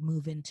they will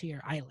move into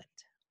your island.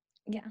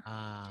 Yeah.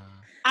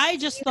 I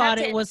just You thought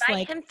have to it was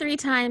invite like... him 3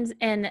 times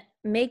and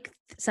make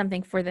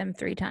something for them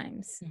 3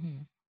 times.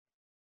 Mhm.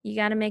 You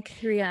got to make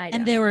 3 items.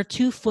 And there were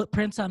 2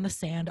 footprints on the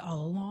sand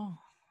all along.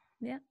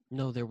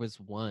 No, there was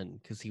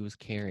one because he was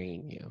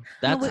carrying you.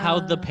 That's it-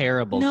 how the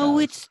parable No,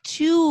 goes. it's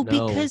 2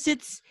 No. because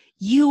it's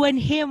you and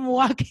him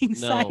walking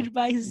No. side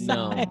by No.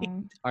 side.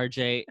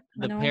 RJ,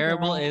 the No,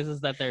 parable girl.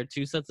 is that there are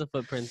 2 sets of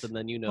footprints, and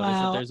then you notice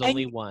Wow. that there's And-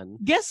 only one.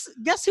 Guess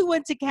who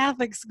went to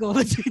Catholic school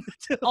between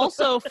the 2?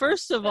 Also,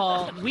 first of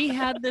all, we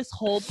had this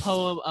whole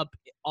poem up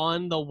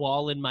on the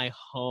wall in my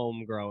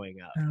home growing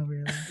up. Oh,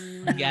 really?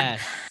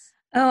 Yes.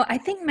 Oh, I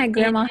think my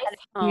grandma his had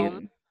a home.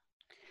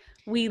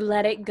 few. We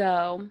let it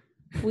go.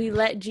 We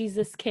let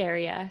Jesus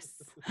carry us.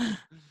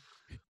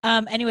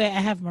 Anyway, I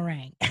have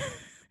meringue.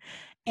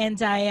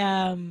 And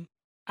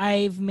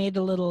I've made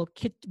a little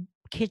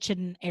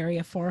kitchen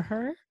area for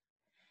her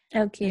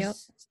Oh, cute.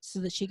 so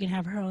that she can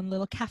have her own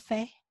little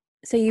cafe.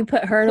 So you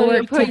put her to So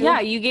work too?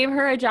 yeah, you gave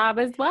her a job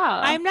as well.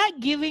 I'm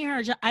not giving her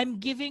a job. I'm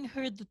giving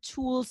her the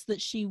tools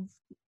that she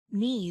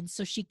needs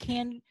so she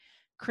can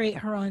create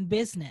her own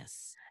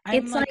business.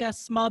 I'm It's like a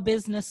small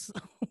business.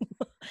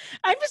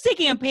 I'm just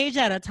taking a page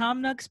out of Tom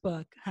Nook's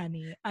book,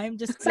 honey. I'm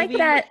just It's like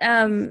giving that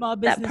small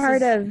that part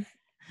businesses-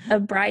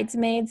 of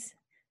Bridesmaids.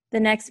 The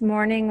next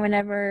morning,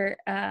 whenever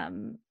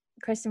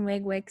Kristen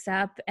Wiig wakes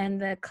up and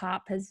the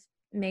cop has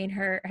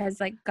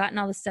gotten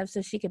all the stuff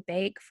so she could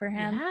bake for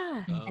him,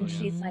 Yeah. and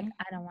she's like, Mhm.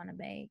 I don't want to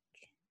bake.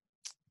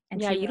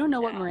 And Yeah, she you don't know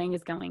runs what out. meringue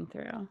is going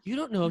through. You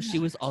don't know if she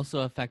was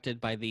also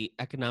affected by the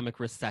economic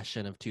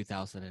recession of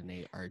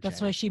 2008, RJ. That's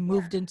why she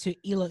moved into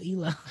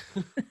Iloilo.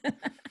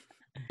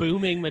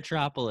 Booming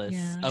metropolis.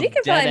 Yeah. Of She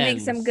could dead probably make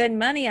some ends. good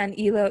money on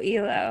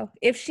Iloilo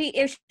if she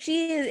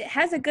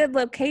has a good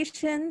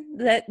location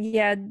that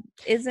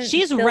isn't.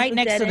 She's filled right with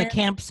next to dead the ends.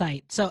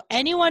 campsite. So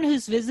anyone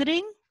who's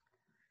visiting,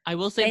 I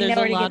will say They there's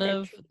know a where to get lot their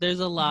of treats. there's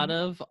a lot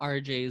of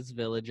RJ's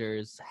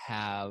villagers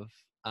have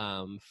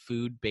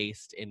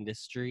food-based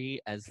industry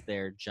as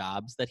their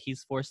jobs that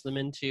he's forced them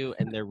into,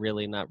 and they're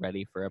really not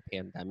ready for a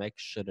pandemic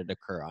should it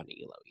occur on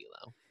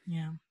Iloilo.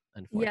 yeah.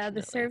 Unfortunately, Yeah,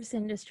 the service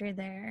industry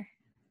there.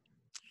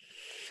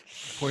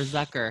 Poor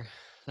Zucker.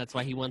 That's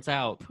why he wants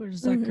out. Poor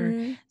Zucker.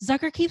 Mhm.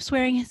 Zucker keeps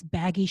wearing his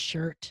baggy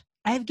shirt.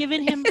 I've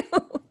given him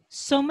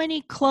so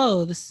many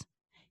clothes.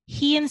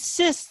 He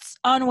insists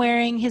on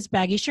wearing his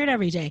baggy shirt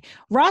every day.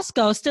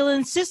 Roscoe still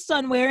insists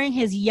on wearing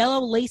his yellow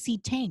lacy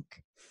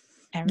tank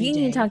every You day.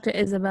 need to talk to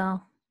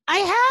Isabel.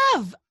 I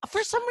have.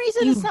 For some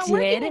reason, You it's not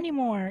working did?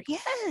 anymore.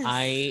 Yes.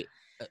 I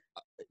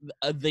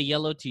the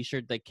yellow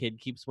T-shirt that kid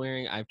keeps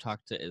wearing, I've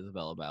talked to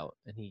Isabel about,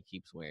 and he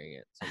keeps wearing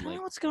it. So I I'm don't know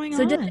like, what's going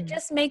So on. does it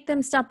just make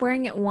them stop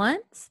wearing it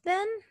once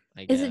then?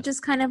 I Is it guess.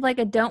 just kind of like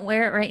a don't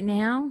wear it right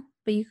now,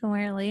 but you can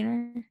wear it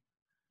later?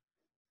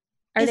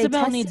 Are they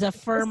Isabel needs testing a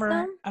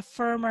the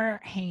firmer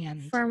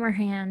hand. firmer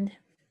hand?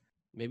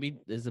 Maybe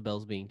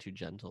Isabel's being too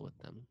gentle with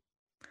them.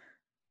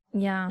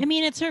 Yeah. I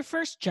mean, it's her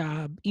first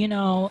job,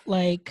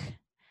 like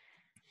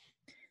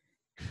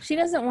She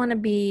doesn't want to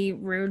be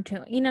rude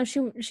to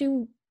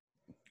she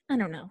I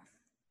don't know.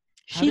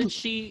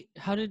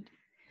 How did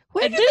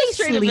where do they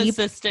administrative sleep?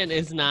 assistant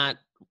is not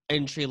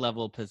entry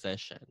level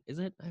position, is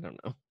it? I don't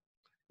know.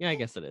 Yeah, I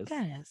guess it is.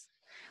 That is.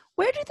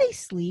 Where do they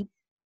sleep?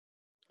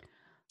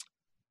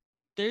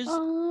 There's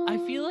I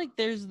feel like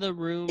there's the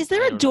room. Is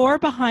there I a don't know. door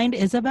behind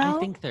Isabel? I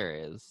think there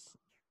is.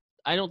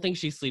 I don't think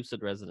she sleeps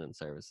at resident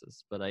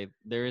services, but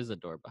there is a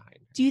door behind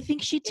her. Do you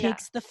think she Yeah.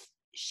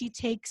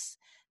 takes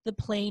the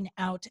plane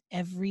out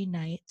every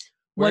night?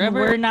 Wherever-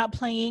 When we're not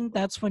playing,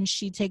 that's when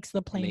she takes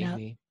the plane out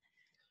Maybe.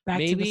 back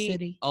Maybe to the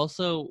city.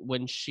 also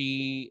when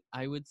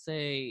I would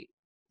say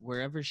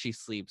wherever she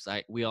sleeps,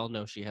 we all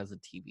know she has a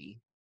TV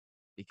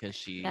because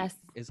she Yes.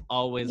 is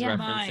always Yeah.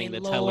 referencing My the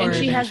Lord. television.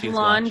 And she has she's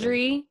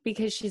laundry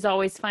because she's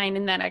always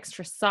finding that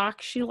extra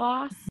sock she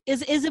lost.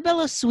 Is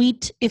Isabella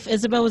sweet if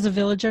Isabel was a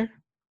villager?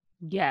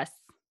 Yes.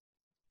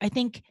 I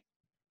think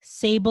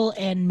Sable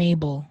and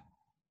Mabel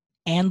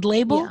and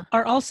Label Yeah.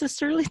 are all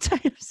sisterly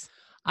types.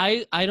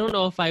 I don't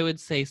know if I would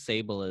say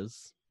Sable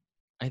is.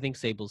 I think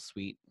Sable's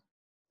sweet.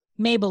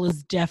 Mabel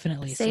is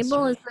definitely Sable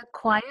sisterly. is the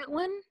quiet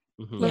one.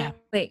 Mhm. Yeah.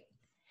 Wait.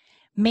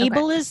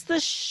 Mabel is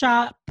the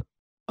shop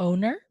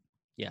owner.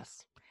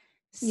 Yes.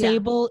 Yeah.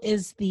 Sable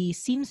is the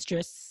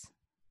seamstress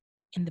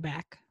in the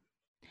back.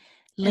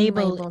 And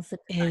Label Label's the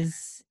designer.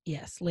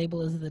 is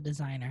Label is the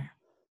designer.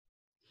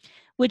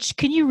 Which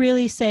can you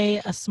really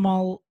say a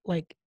small,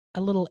 like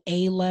a little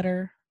A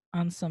letter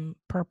on some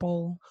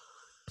purple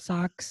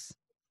socks?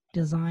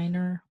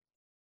 Designer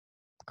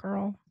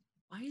girl.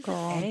 Why is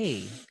Girl. it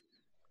A?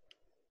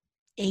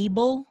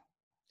 Able.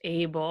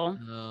 Able.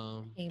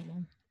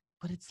 Label.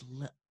 But it's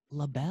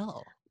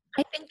LaBelle.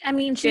 I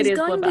mean, she's is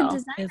going LaBelle. the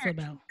designer.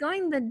 Isabel. She's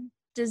going the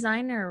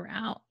designer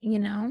route, you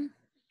know.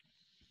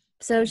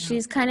 So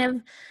she's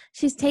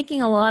she's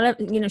taking a lot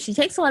of, she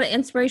takes a lot of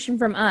inspiration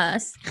from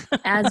us,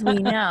 as we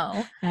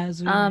know.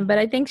 As we But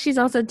I think she's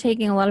also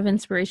taking a lot of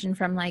inspiration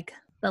from like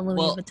the Louis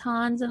Well,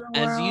 Vuittons of the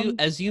world.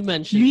 As you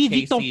mentioned, Louis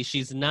Casey, Vuitton.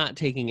 she's not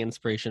taking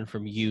inspiration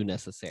from you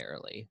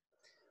necessarily.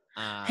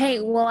 Hey,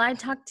 well, I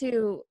talked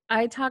to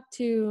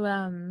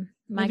my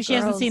maybe she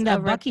hasn't seen that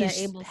girls over at the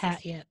Bucky's Able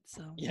hat System. yet.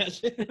 So Yeah, when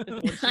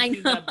she I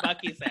sees that know.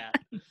 Bucky's hat.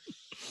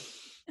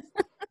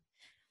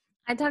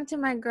 I talked to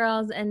my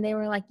girls and they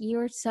were like,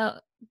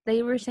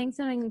 they were saying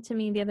something to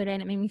me the other day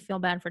and it made me feel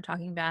bad for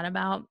talking bad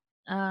about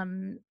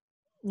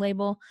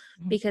Label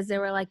Mhm. because they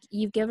were like,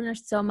 you've given her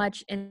so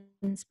much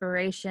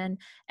inspiration.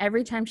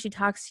 Every time she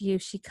talks to you,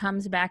 she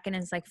comes back and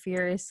is like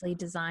furiously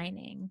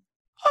designing.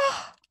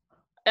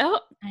 Oh.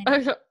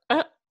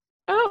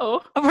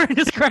 Oh. we're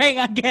just crying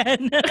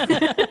again.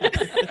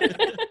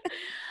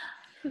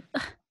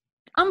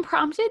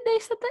 Unprompted, they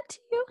said that to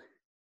you?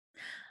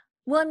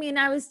 Well, I mean,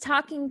 I was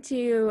talking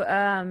to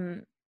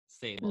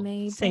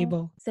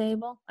Sable.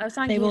 Sable. I was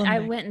talking Sable and I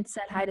Meg. went and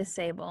said hi to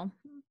Sable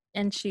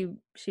and she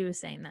was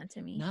saying that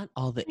to me. Not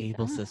all the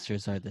Able God.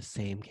 sisters are the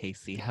same,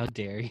 Casey. How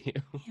dare you?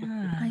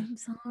 Yeah. I'm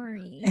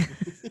sorry.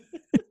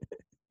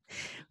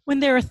 When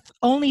there are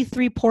only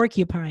 3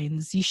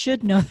 porcupines, you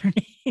should know their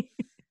name.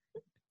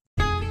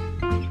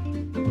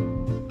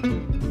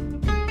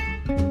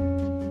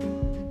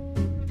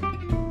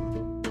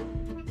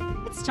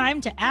 It's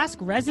time to Ask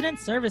Resident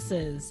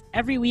Services.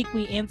 Every week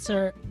we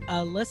answer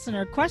a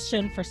listener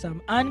question for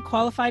some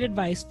unqualified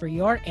advice for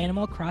your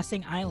Animal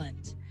Crossing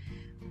island.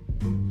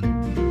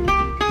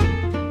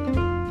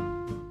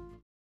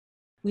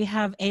 We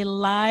have a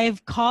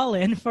live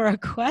call-in for a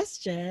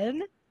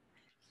question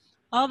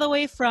all the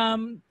way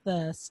from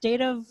the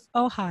state of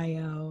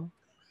Ohio.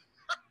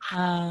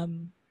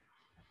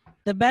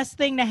 The best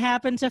thing to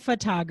happen to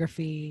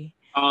photography.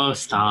 Oh,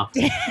 stop.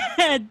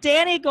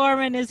 Danny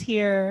Gorman is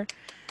here.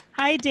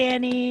 Hi,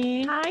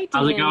 Danny. Hi, Danny.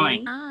 How's it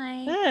going?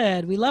 Hi.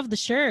 Good. We love the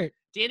shirt.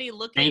 Danny,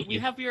 look Thank at we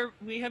you.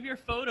 have your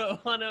photo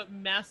on a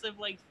massive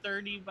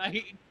 30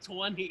 by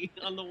 20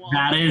 on the wall.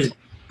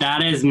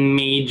 That is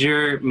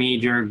major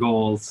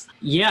goals.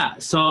 Yeah,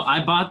 so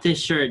I bought this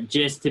shirt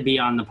just to be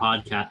on the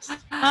podcast.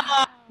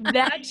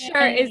 That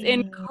shirt is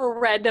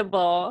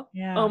incredible.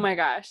 Yeah. Oh my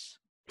gosh.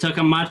 Took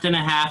a month and a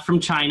half from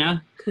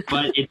China,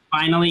 but it's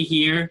finally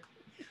here.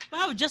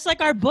 Wow, just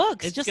like our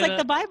books, It's just gonna- like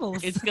the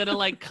Bibles. It's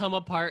gonna come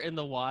apart in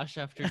the wash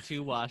after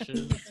 2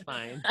 washes. It's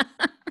fine.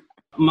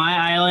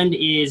 My island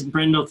is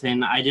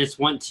Brindleton. I just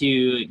want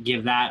to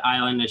give that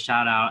island a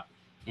shout out.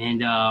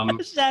 And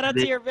Shout out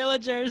to your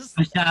villagers.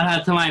 a shout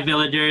out to my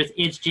villagers.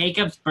 It's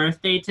Jacob's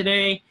birthday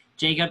today.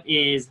 Jacob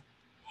is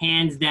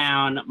hands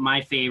down my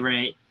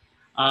favorite.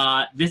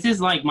 This is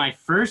like my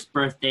first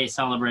birthday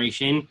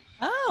celebration.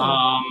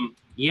 Oh.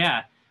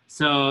 Yeah.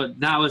 So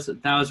that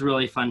was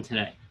really fun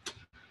today.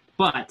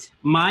 But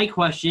my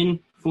question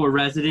for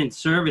resident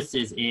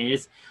services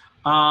is,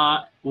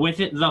 with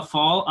the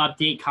fall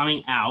update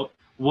coming out,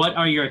 what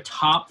are your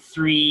top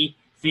 3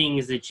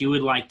 things that you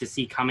would like to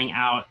see coming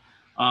out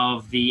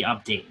of the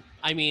update?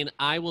 I mean,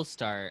 I will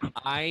start.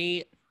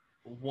 I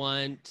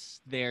want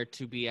there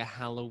to be a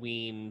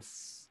Halloween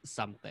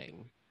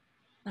something.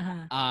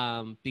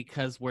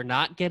 Because we're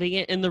not getting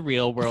it in the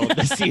real world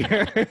this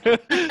year.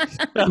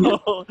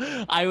 So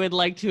I would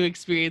like to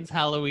experience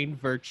Halloween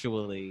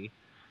virtually.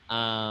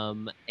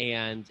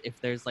 And if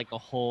there's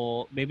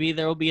maybe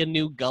there will be a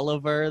new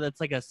Gulliver that's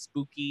like a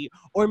spooky,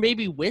 or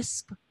maybe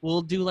Wisp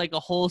will do a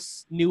whole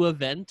new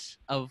event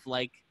of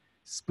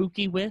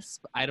spooky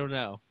Wisp. I don't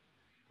know.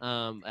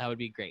 That would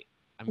be great.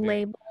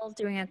 Label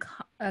doing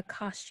a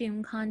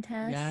costume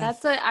contest. Yes.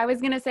 That's what I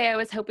was gonna say. I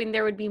was hoping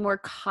there would be more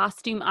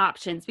costume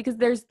options because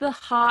there's the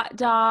hot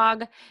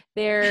dog.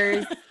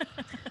 There's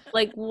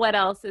like, what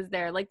else is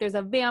there? Like, there's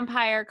a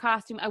vampire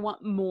costume. I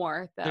want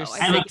more though. There's I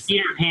have a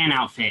Peter Pan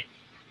outfit.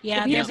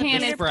 Yeah, Peter there's a Pan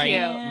Peter is cute.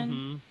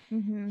 Pan.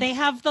 Mhm. They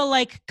have the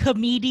like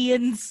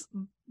comedian's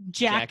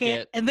jacket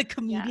Jacket. and the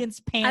comedian's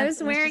pants. I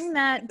was wearing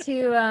that to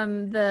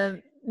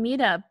the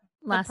meetup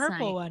the last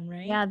purple night. one,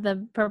 right? Yeah,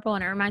 the purple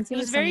one. It reminds It me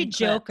was of very Sunny Clips.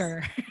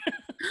 Joker.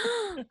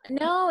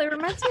 No, it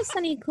reminds me of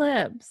Sunny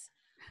Clips.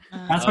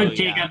 That's Oh, what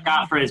Jacob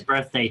got for his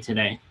birthday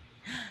today.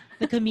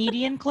 The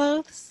comedian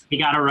clothes. He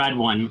got a red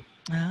one.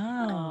 Oh,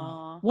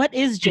 Aw. what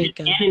is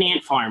Jacob? And an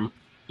ant farm.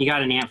 He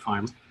got an ant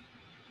farm.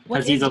 What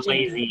Because he's is a Jacob?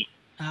 lazy.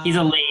 Oh.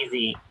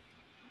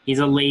 He's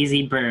a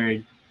lazy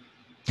bird.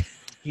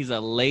 He's a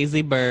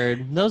lazy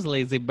bird. Those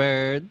lazy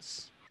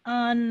birds.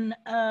 On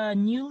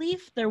New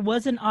Leaf, there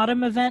was an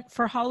autumn event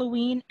for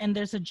Halloween, and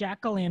there's a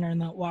jack-o'-lantern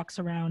that walks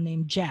around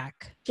named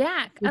Jack.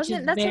 Jack. Which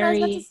is That's what I was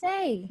about to very-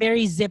 say.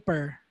 Very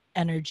zipper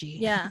energy.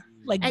 Yeah.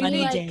 Like And you,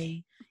 Bunny like,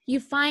 Day. You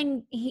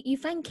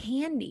find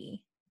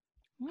candy.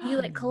 You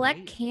like collect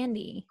Great.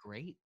 candy.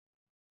 Great.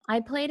 I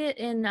played it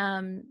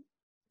in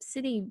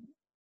City.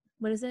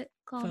 What is it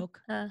called? Folk.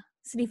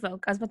 City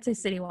Folk. I was about to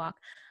say City Walk.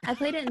 I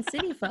played it in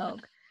City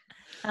Folk.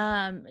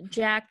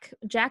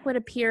 Jack would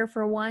appear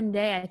for one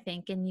day, I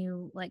think, and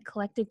you like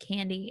collected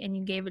candy and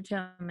you gave it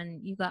to him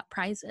and you got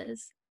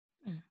prizes.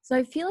 Mm. So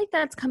I feel like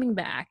that's coming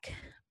back.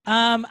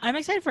 I'm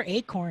excited for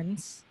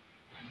acorns.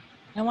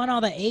 I want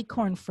all the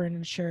acorn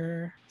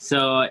furniture.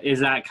 So is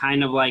that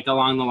kind of like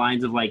along the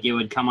lines of like it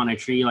would come on a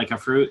tree like a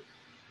fruit?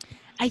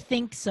 I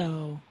think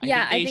so.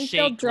 Yeah, I they think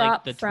they'll shake, drop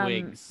like, the from-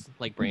 twigs,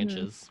 like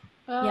branches.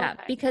 Oh, Yeah,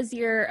 okay. because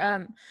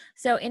you're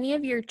so any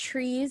of your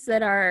trees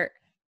that are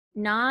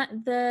not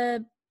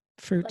the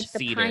Fruit. like the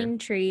Cedar. pine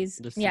trees,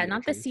 The yeah, cedar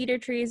not the trees. cedar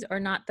trees or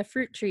not the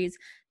fruit trees,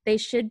 they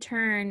should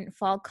turn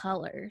fall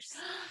colors.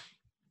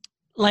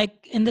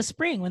 Like in the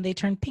spring when they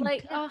turn pink.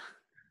 Like,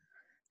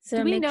 So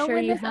do we make know sure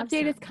when you this have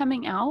update is some.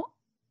 coming out?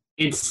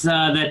 It's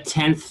the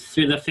 10th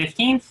through the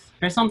 15th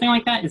or something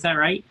like that. Is that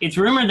right? It's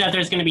rumored that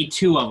there's going to be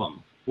two of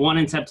them. One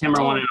in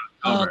September, one in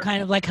Oh, October.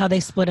 kind of like how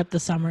they split up the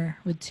summer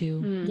with two.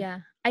 Mm. Yeah,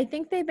 I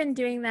think they've been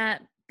doing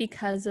that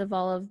because of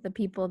all of the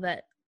people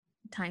that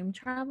time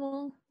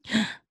travel,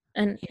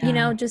 and you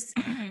know,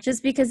 Yeah.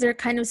 just because they're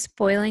kind of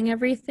spoiling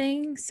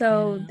everything,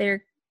 so Yeah.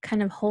 they're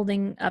kind of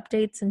holding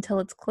updates until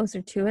it's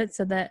closer to it,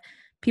 so that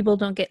people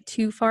don't get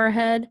too far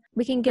ahead.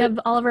 We can give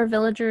all of our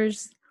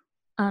villagers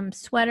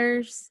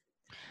sweaters,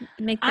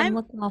 make them I'm-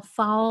 look all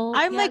fall.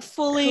 I'm like Yes,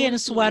 fully in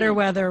cozy. sweater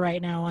weather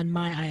right now on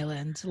my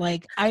island.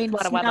 Like Sweater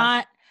it's weather.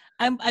 not.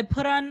 I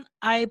put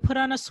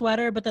on a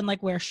sweater, but then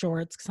like wear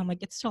shorts because I'm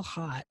like it's still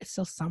hot. It's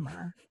still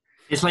summer.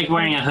 It's like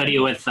wearing a hoodie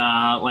with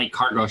like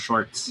cargo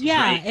shorts.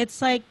 Yeah, right?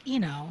 it's like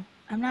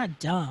I'm not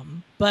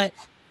dumb, but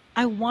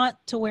I want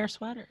to wear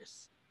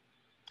sweaters.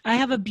 I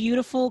have a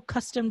beautiful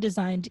custom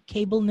designed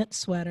cable knit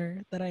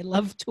sweater that I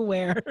love to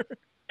wear.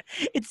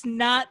 It's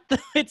not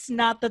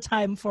the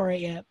time for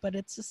it yet, but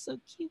it's just so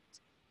cute.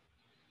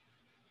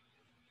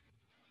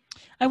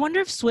 I wonder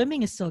if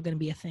swimming is still going to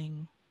be a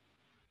thing.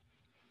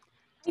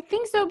 I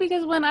think so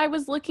because when I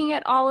was looking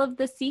at all of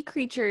the sea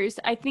creatures,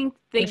 I think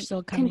they They're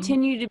still coming.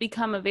 continue to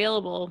become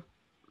available,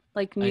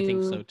 like new I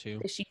think so too.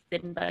 fishies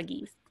and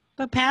buggies.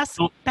 But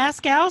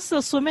Pascal's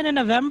still swimming in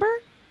November?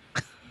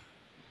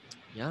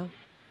 Yeah.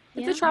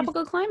 It's Yeah. a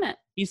tropical climate.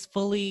 He's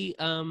fully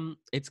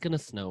it's gonna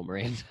snow,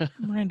 Miranda.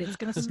 Miranda, it's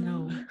going to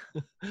snow.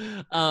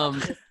 um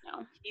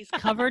No. he's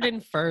covered in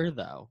fur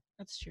though.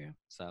 That's true.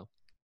 So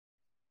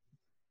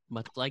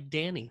much like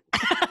Danny.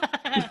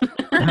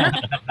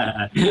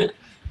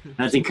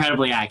 That's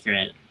incredibly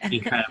accurate.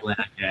 Incredibly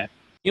accurate.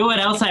 You know what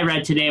else I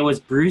read today was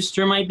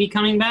Brewster might be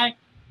coming back.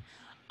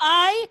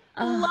 I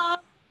Ugh. love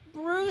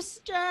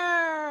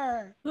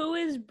Brewster. Who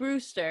is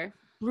Brewster?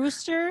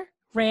 Brewster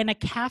ran a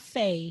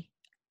cafe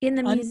in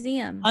the Un-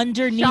 museum.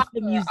 underneath Shocker.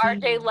 the museum.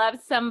 RJ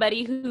loves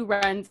somebody who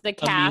runs the A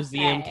cafe.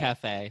 museum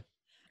cafe.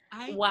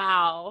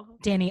 Wow.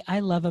 Danny, I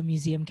love a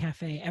museum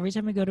cafe. Every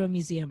time I go to a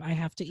museum, I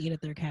have to eat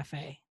at their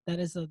cafe. That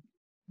is a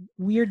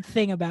weird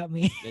thing about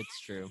me. It's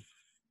true.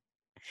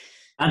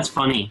 That's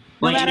funny.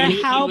 No matter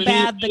how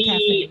bad the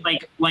cafe.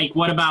 Like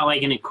what about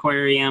like an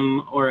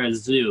aquarium or a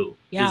zoo?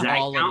 Yeah. Does that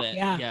All count? of it.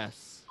 Yeah.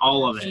 Yes.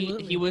 All of it.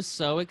 Absolutely. He was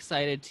so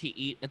excited to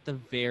eat at the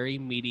very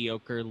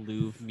mediocre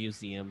Louvre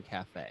Museum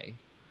Cafe.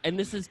 And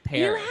this is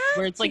Paris, have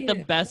where it's like the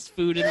to. best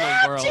food in You the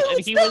have world. to. And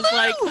It's he the was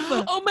like,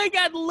 Louvre. oh my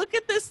God, look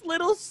at this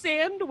little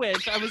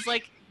sandwich. I was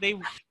like, they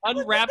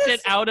unwrapped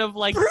this it out of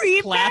like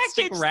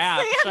plastic prepackaged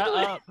wrap. Shut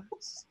sandwich. up.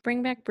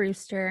 Bring back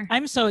Brewster.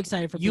 I'm so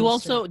excited for You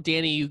Brewster. also,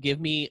 Danny, you give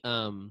me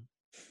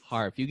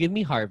Harv. You give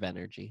me Harv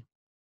energy.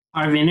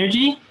 Our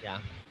energy? Yeah.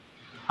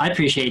 I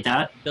appreciate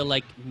that. The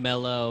like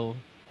mellow,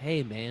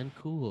 hey man,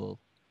 cool.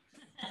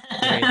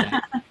 Very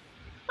nice.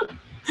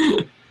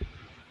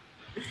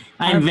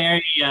 I'm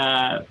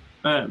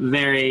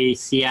very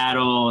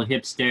Seattle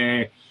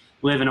hipster,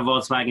 live in a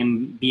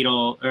Volkswagen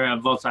Beetle or a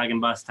Volkswagen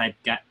Bus type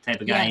of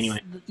guy Yes. anyway.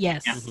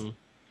 Yes. Yeah. Mhm.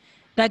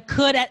 That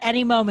could at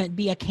any moment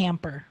be a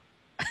camper.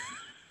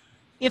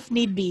 If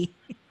need be.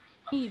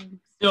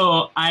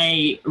 So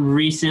I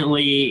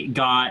recently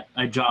got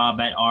a job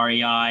at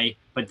REI,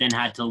 but then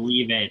had to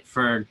leave it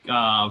for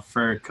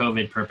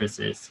COVID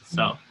purposes.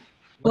 So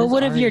What is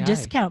would have your REI?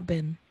 discount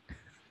been?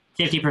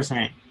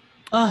 50%.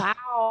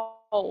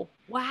 Oh,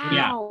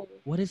 Wow.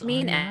 What is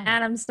Me and REI?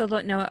 Adam still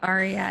don't know what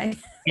REI.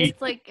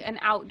 It's like an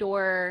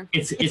outdoor.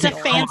 It's it's a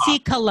fancy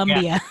co-op.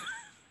 Columbia.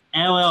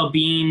 LL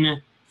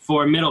Bean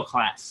for middle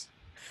class.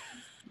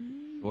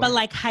 But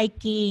like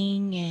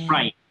hiking and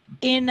Right.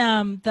 in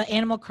the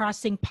Animal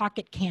Crossing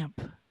Pocket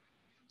Camp,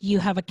 you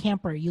have a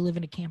camper. You live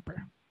in a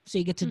camper. So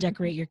you get to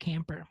decorate your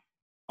camper.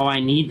 Oh, I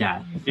need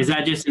that. Is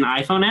that just an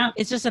iPhone app?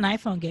 It's just an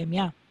iPhone game,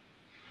 yeah.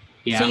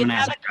 Yeah, so I'm you gonna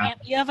have have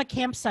a you have a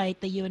campsite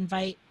that you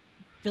invite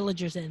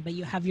villagers in, but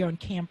you have your own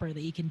camper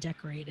that you can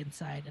decorate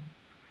inside,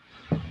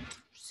 and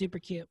super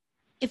cute.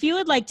 If you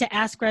would like to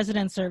ask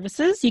Resident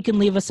Services, you can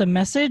leave us a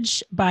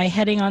message by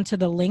heading onto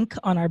the link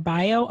on our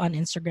bio on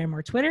Instagram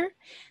or Twitter.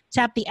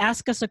 Tap the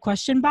Ask Us a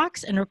Question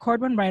box and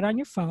record one right on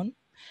your phone.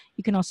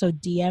 You can also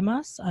DM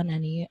us on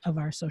any of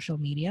our social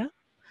media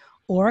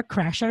or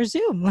crash our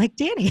Zoom like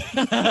Danny.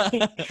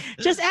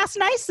 Just ask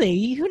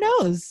nicely. Who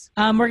knows?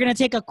 We're going to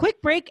take a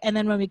quick break, and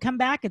then when we come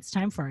back, it's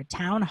time for our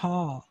town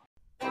hall.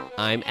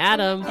 I'm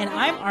Adam. And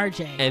I'm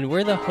RJ. And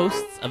we're the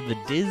hosts of the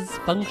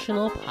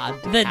Dysfunctional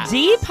Podcast. The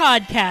D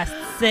podcast,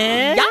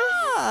 sis.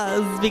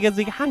 Yes, because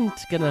we can't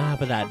gonna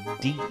have that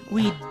D.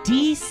 We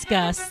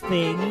discuss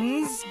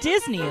things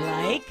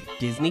Disney-like.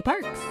 Disney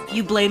parks.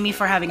 You blame me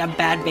for having a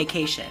bad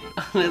vacation.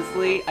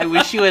 Honestly, I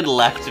wish you had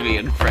left me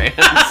in France.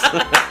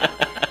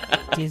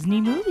 Disney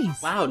movies.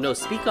 Wow, no,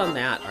 speak on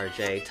that,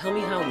 RJ. Tell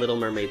me how Little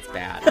Mermaid's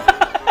bad.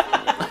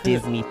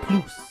 Disney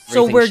Plus.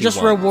 So Everything we're she just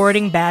wants.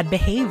 rewarding bad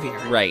behavior.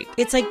 Right.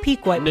 It's like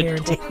peak white No-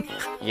 parenting.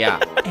 Yeah.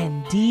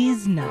 And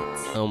D's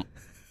nuts.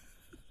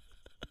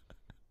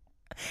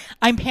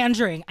 I'm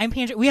pandering.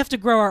 We have to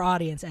grow our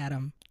audience,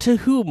 Adam. To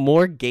who?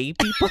 More gay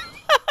people?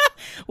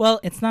 Well,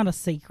 it's not a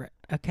secret,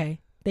 okay?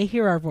 They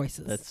hear our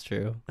voices. That's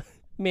true.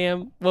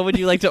 Ma'am, what would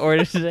you like to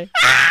order today?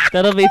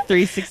 That'll be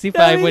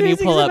 $3.65 when you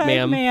pull up,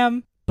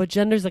 ma'am. But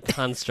gender's a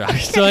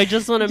construct, so I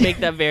just want to make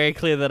that very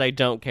clear that I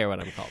don't care what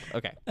I'm called.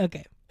 Okay.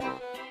 Okay.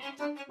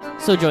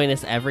 So join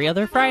us every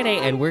other Friday,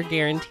 and we're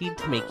guaranteed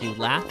to make you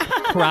laugh,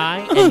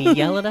 cry, and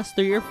yell at us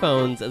through your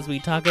phones as we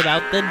talk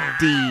about the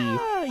D.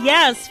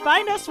 Yes,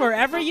 find us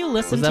wherever you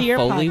listen Was that to your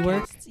Foley podcasts.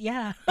 work?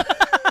 Yeah.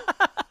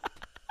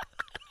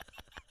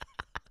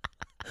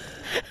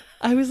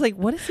 I was like,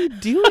 what is he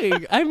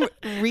doing? I'm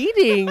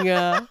reading.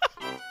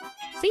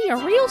 See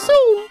you real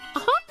soon.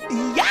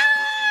 Yeah!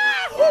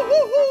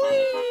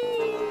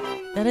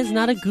 That is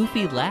not a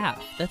goofy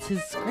laugh. That's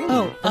his scream.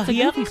 Oh, that's a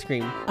yuck. goofy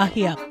scream. Yuck.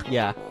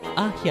 Yeah.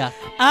 Yeah.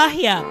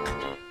 Yuck.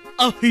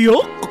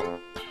 Yuck.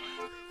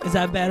 Is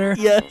that better?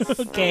 Yes.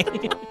 Okay.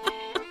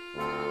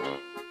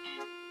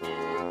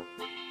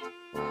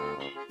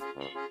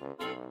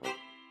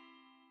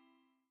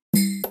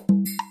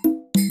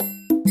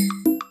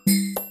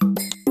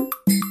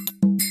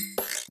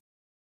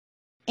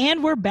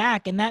 And we're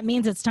back, and that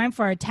means it's time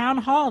for our town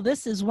hall.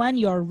 This is when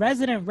your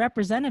resident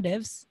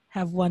representatives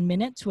have 1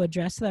 minute to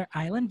address their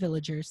island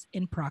villagers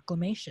in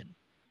proclamation.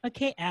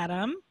 Okay,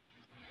 Adam,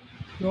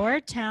 your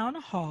town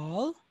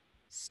hall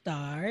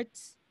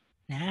starts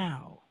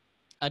now.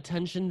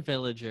 Attention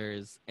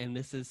villagers, and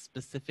this is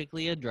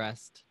specifically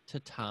addressed to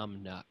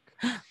Tom Nook.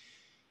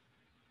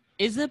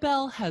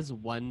 Isabel has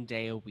 1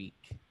 day a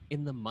week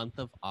in the month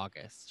of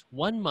August,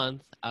 1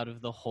 month out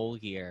of the whole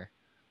year,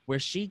 where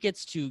she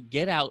gets to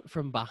get out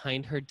from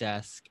behind her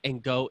desk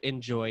and go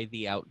enjoy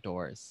the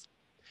outdoors.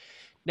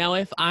 Now,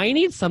 if I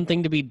need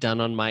something to be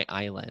done on my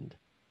island,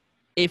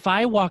 if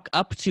I walk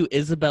up to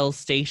Isabel's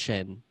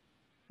station,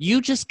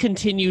 you just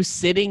continue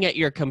sitting at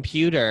your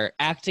computer,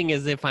 acting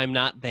as if I'm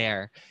not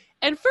there.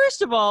 And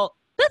first of all,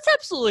 that's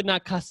absolutely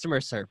not customer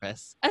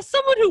service. As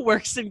someone who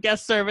works in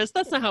guest service,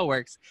 that's not how it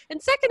works.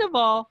 And second of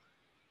all,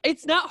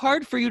 it's not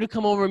hard for you to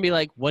come over and be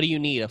like, what do you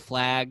need? A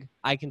flag?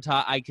 I can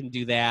talk. I can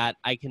do that.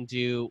 I can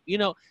do,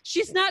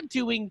 she's not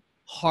doing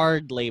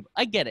hard labor.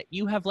 I get it.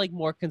 You have like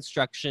more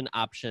construction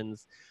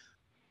options.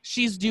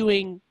 She's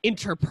doing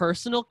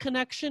interpersonal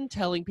connection,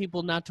 telling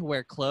people not to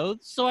wear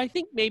clothes. So I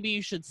think maybe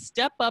you should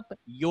step up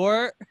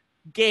your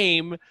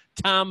game,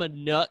 Tom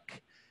Nook,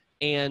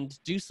 and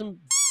do some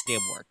damn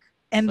work.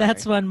 And Sorry.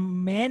 that's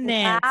 1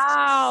 minute.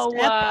 Wow.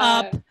 Step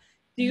up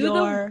Do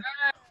your the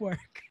work.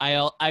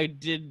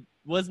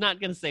 Was not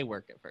going to say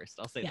work at first.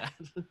 I'll say Yeah.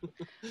 that.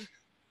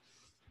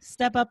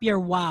 Step up your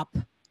WAP.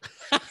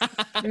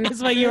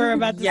 Is what you were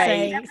about to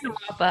say.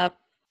 Pop up.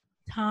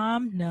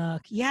 Tom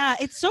Nook. Yeah,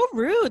 it's so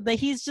rude that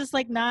he's just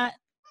like not.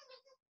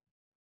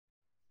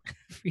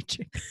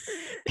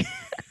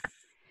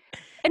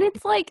 And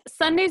it's like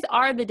Sundays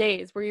are the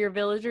days where your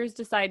villagers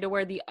decide to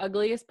wear the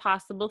ugliest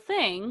possible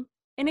thing.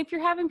 And if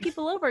you're having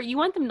people over, you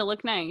want them to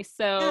look nice.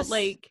 So Yes.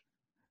 like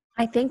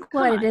I think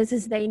what it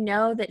is they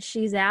know that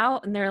she's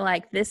out, and they're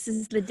like, "This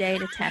is the day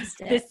to test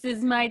it." This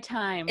is my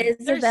time.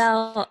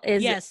 Isabel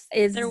is yes,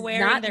 is they're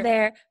wearing not their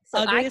there, so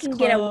I ugliest can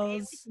get away.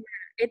 clothes. With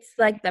her. It's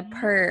like the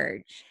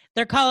purge.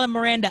 They're calling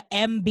Miranda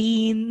M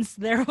Beans.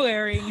 They're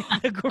wearing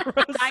the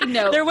gross. I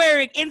know. They're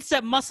wearing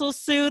instant muscle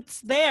suits.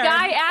 There.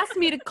 Guy asked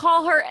me to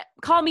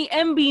call me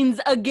M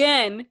Beans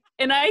again,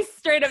 and I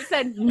straight up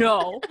said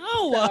no.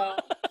 Oh.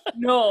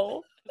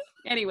 No.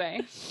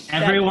 Anyway.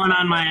 Everyone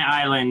on my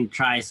island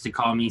tries to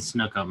call me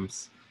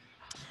Snookums.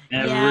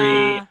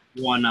 Every Yeah.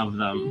 one of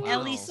them.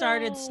 Ellie Wow.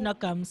 started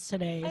Snookums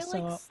today, I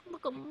so like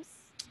Snookums.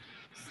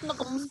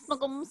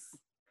 Snookums.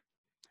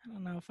 I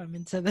don't know if I'm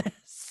into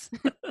this.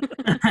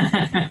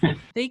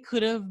 They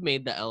could have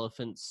made the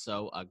elephant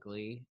so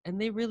ugly, and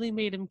they really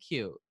made him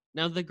cute.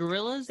 Now the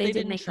gorillas, They they, did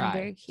didn't make them try,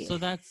 very cute. so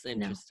that's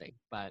interesting.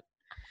 But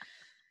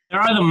There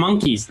are the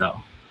monkeys,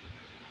 though.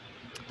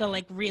 They're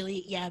like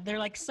really, they're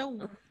like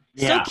so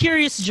Yeah.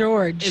 curious,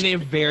 George. and they're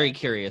very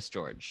curious,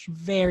 George.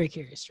 Very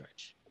curious,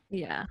 George.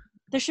 Yeah.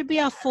 There should be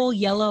a full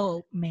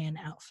yellow man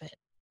outfit.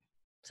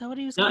 Is that what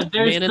he was No, called?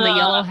 there's Man in the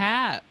yellow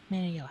hat.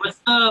 Man in yellow. What's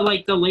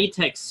the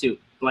latex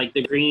suit? Like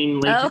the green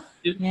latex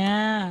suit?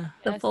 Yeah,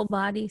 The full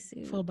body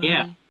suit. full body.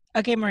 Yeah.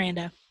 Okay,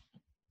 Miranda.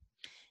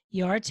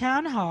 Your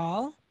town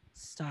hall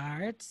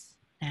starts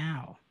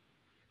now.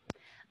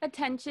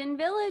 Attention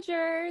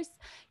villagers.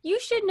 You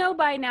should know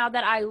by now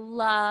that I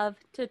love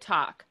to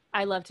talk.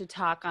 I love to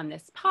talk on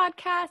this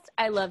podcast.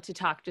 I love to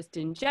talk just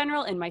in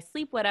general, in my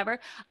sleep, whatever.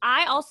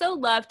 I also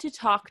love to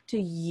talk to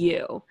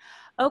you.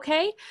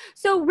 Okay?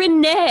 So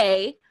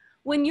Renee,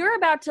 when you're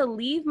about to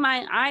leave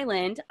my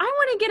island, I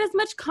want to get as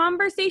much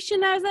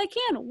conversation as I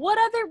can. What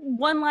other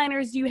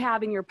one-liners do you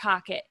have in your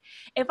pocket?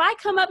 If I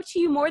come up to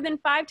you more than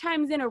 5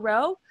 times in a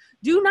row,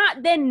 do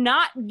not then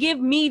not give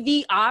me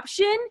the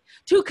option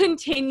to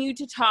continue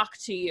to talk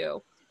to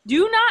you.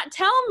 Do not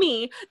tell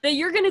me that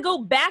you're going to go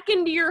back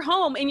into your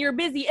home and you're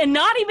busy and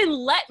not even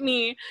let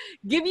me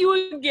give you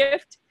a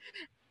gift,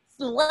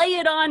 lay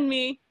it on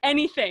me,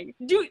 anything.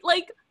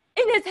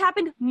 It has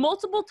happened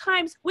multiple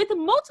times with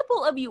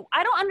multiple of you.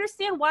 I don't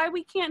understand why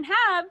we can't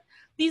have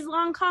these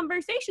long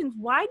conversations.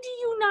 Why do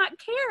you not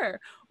care?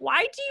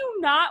 Why do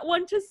you not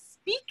want to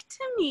speak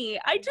to me?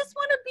 I just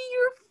want to be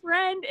your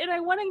friend, and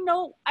I want to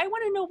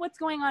know what's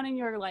going on in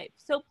your life.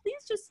 So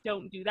please just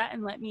don't do that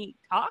and let me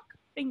talk.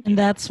 Thank you. And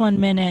that's 1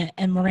 minute,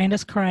 and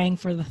Miranda's crying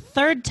for the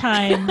 3rd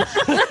time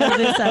for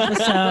this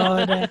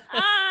episode.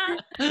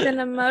 It's an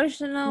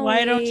emotional.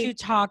 Why don't week. you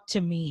talk to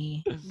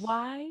me?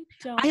 Why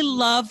don't I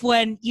love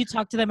when you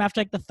talk to them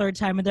after like the 3rd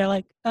time, and they're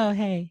like, "Oh,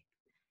 hey,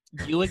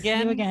 You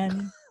again? you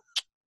again?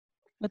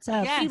 What's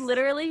up?" Yes. She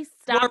literally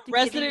stopped giving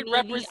resident me the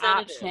representative.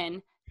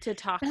 option to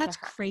talk That's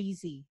to her.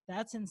 crazy.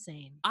 That's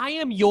insane. I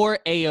am your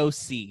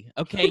AOC.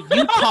 Okay,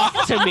 you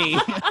talk to me.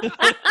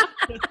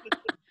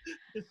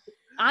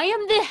 I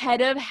am the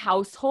head of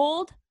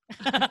household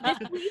this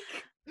week.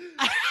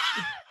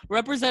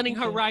 Representing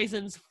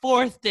Horizon's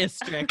 4th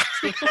district.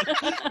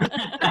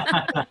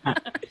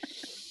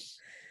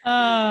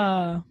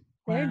 Oh,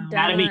 They're wow.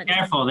 Gotta be done.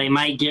 careful. They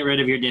might get rid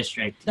of your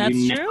district. That's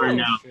you never true.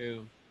 know.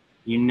 True.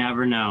 You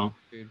never know.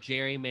 True.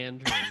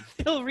 Gerrymandering.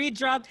 They'll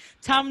redraw.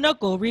 Tom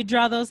Nook will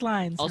redraw those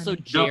lines. Also,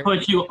 honey. They'll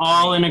put you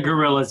all in a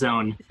gorilla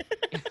zone.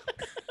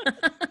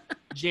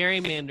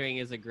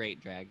 gerrymandering is a great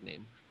drag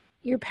name.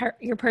 Your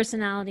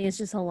personality is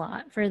just a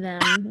lot for them.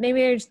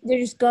 Maybe they're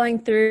just going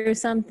through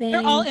something.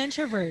 They're all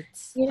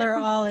introverts. You know? They're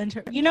all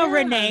You know, Yeah.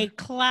 Renee,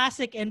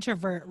 classic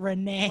introvert.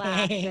 Renee.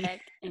 Classic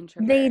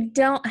introvert. They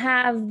don't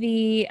have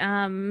the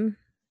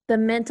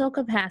mental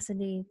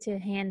capacity to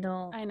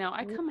handle. I know.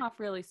 I come off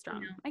really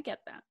strong. I get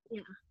that.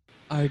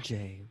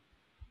 RJ,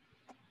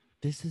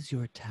 this is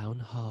your town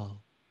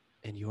hall,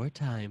 and your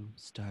time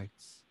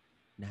starts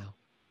now.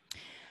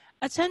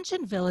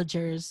 Attention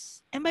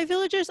villagers. And by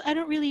villagers, I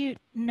don't really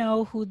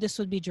know who this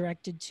would be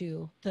directed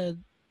to. The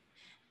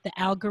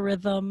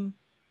algorithm,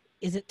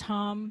 is it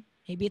Tom?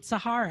 Maybe it's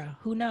Sahara.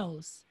 Who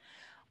knows?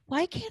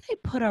 Why can't I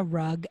put a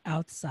rug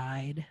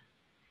outside?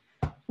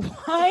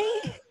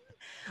 Why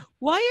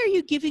are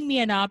you giving me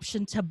an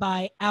option to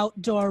buy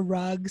outdoor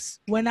rugs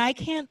when I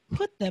can't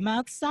put them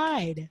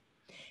outside?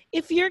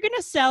 If you're going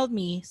to sell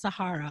me,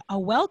 Sahara, a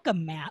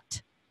welcome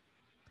mat,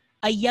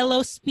 a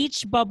yellow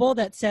speech bubble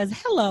that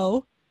says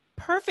hello,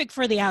 perfect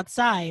for the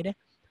outside,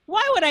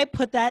 why would I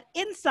put that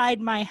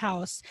inside my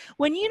house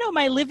when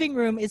my living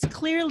room is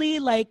clearly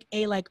like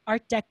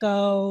Art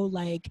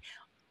Deco,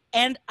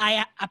 and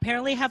I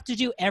apparently have to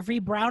do every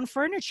brown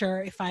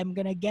furniture if I'm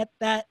gonna get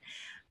that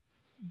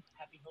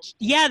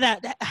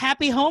that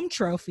happy home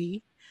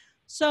trophy.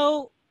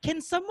 So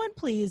can someone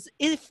please,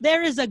 if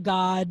there is a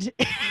God,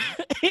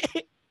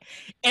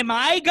 am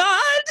I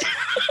God?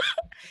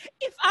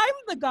 If I'm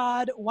the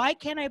God, why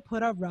can't I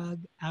put a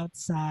rug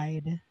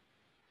outside?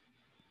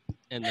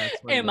 And that's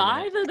Am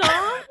I the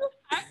god?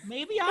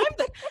 Maybe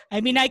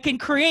I can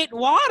create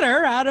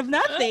water out of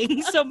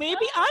nothing. So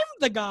maybe I'm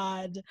the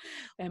God.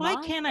 Why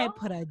can't I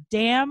put a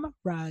damn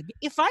rug?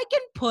 If I can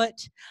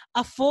put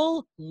a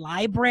full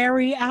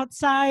library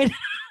outside,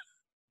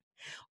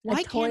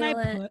 Why can't I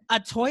toilet. put a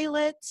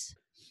toilet?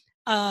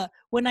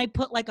 When I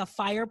put like a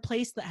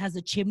fireplace that has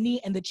a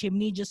chimney and the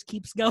chimney just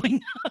keeps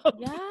going up.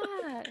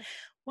 Yeah.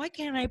 Why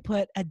can't I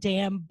put a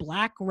damn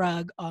black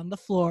rug on the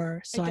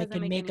floor so I doesn't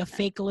can make make any a sense.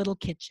 fake little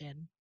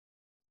kitchen?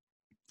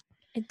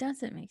 It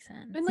doesn't make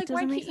sense. And It like,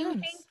 why doesn't can't make you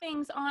hang sense.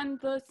 things on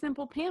the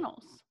simple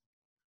panels?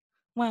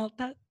 Well,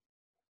 that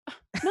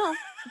No,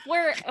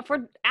 if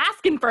we're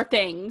asking for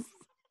things.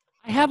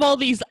 I have all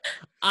these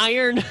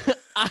iron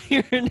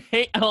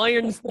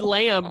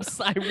lamps.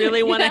 I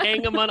really want to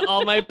hang them on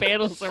all my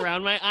panels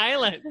around my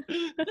island.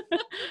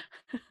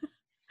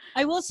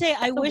 I will say I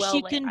That's a wish you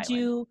well-lit can island.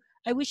 do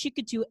I wish you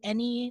could do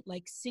any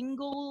like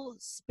single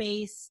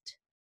spaced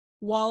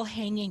wall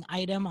hanging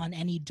item on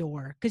any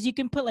door, because you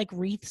can put like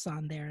wreaths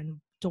on there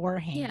and door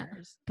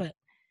hangers, but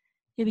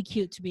it'd be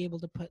cute to be able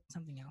to put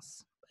something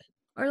else.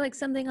 Or like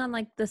something on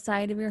like the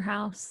side of your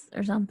house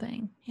or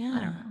something. I Yeah.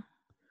 don't know.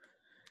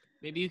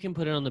 Maybe you can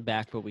put it on the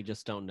back, but we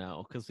just don't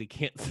know because we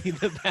can't see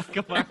the back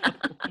of our house.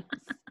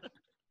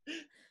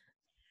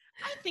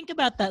 I think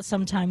about that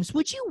sometimes.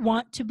 Would you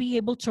want to be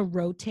able to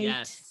rotate?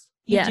 Yes.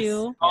 You Yes.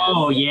 do?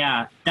 Oh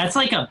yeah, that's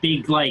like a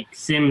big like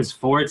Sims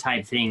 4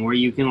 type thing where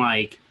you can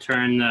like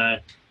turn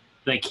the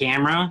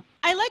camera.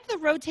 I like the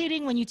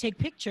rotating when you take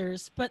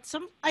pictures, but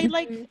I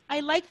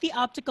like the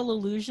optical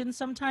illusion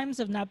sometimes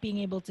of not being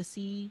able to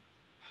see.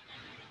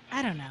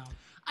 I don't know.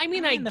 I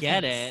mean, I'm I in the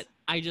get fence.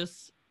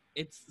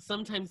 it.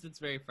 Sometimes it's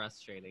very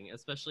frustrating,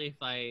 especially if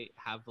I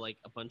have like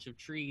a bunch of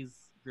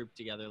trees grouped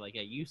together like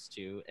I used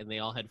to, and they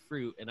all had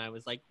fruit, and I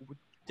was like,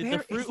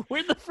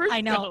 where'd the fruit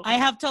I know. go? I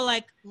have to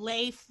like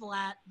lay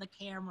flat the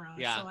camera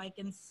Yeah. so I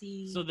can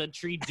see. So the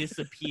tree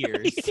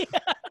disappears.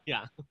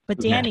 Yeah. But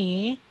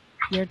Danny,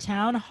 your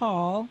town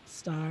hall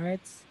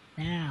starts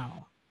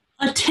now.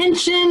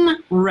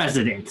 Attention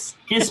residents,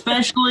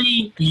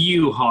 especially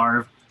you,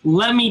 Harv.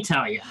 Let me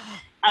tell you,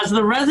 as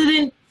the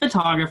resident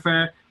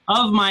photographer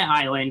of my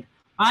island,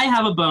 I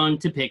have a bone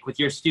to pick with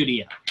your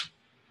studio.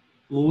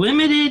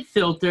 Limited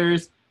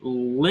filters,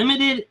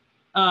 limited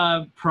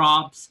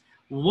props.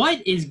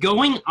 What is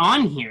going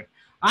on here?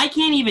 I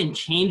can't even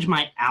change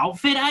my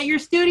outfit at your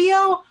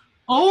studio?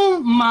 Oh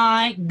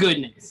my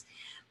goodness.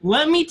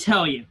 Let me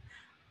tell you,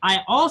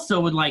 I also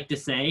would like to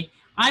say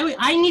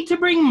I need to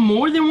bring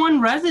more than one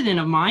resident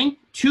of mine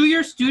to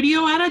your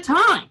studio at a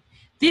time.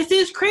 This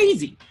is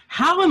crazy.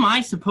 How am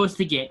I supposed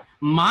to get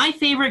my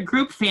favorite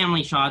group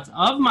family shots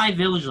of my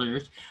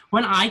villagers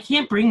when I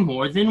can't bring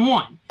more than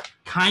one?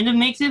 Kind of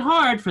makes it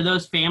hard for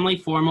those family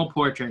formal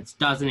portraits,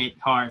 doesn't it,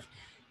 Harv?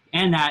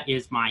 And that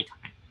is my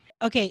time.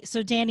 Okay,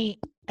 so Danny,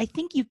 I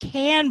think you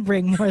can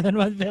bring more than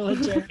one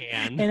villager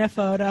Can. in a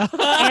photo.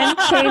 And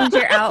change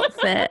your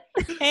outfit.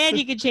 And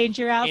you can change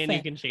your outfit. And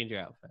you can change your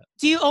outfit.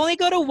 Do you only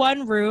go to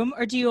one room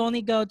or do you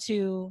only go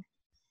to...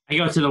 I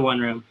go to the one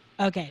room.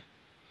 Okay.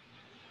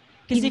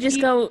 You Because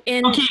just go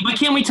in. Okay, but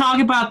can we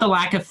talk about the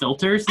lack of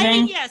filters I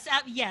thing? mean,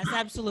 yes,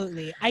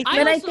 absolutely. But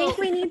I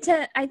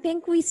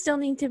think we still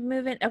need to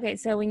move it. Okay,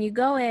 so when you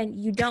go in,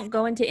 you don't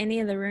go into any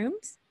of the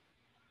rooms?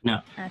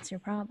 No. That's your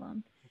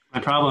problem. My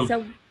problem.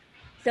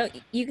 So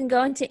you can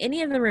go into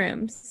any of the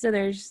rooms. So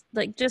there's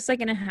like just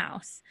like in a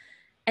house.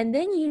 And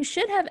then you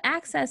should have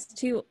access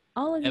to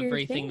all of your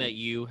Everything that things.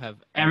 you have.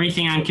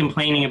 Everything I'm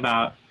complaining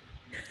about.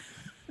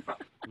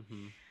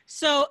 Mhm.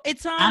 So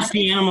it's on... Ask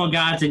the animal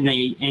gods and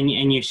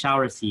you shall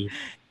receive.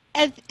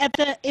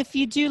 if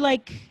you do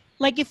like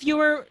if you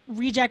were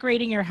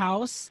redecorating your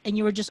house and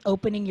you were just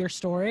opening your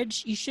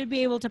storage, you should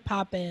be able to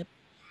pop in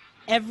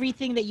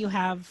everything that you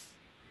have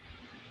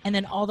and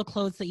then all the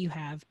clothes that you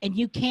have, and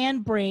you can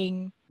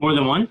bring More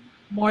than one?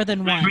 more than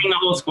Can I one. bring the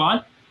whole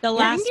squad? The I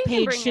last think you can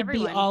page bring should be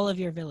everyone. all of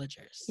your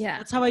villagers. Yeah.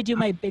 That's how I do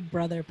my Big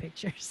Brother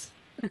pictures.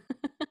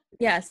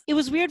 Yes. It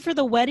was weird for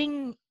the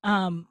wedding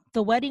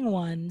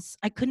ones.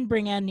 I couldn't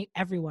bring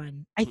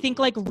everyone. I think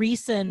like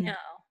Reese and No.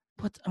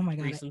 oh my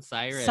god, Reese and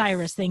Cyrus.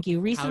 Cyrus, thank you.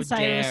 Reese How and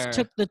Cyrus dare.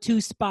 took the 2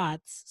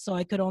 spots, so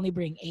I could only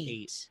bring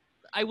 8.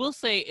 I will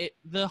say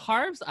the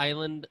Harv's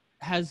Island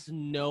has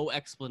no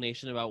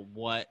explanation about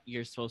what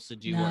you're supposed to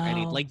do or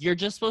any. No. Like you're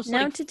just supposed to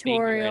No like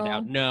figure it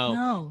out.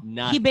 tutorial.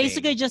 No, He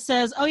basically just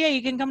says, "Oh yeah,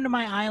 you can come to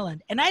my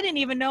island," and I didn't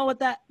even know what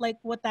that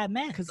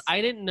meant. because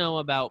I didn't know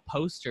about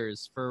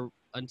posters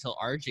until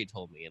RJ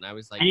told me, and I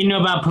was like, I didn't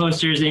know about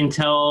posters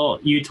until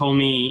you told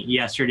me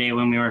yesterday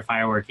when we were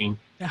fireworking.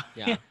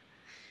 yeah.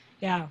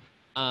 yeah.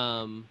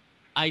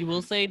 I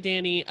will say,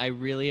 Danny, I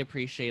really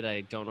appreciate.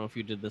 I don't know if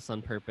you did this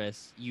on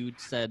purpose. You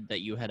said that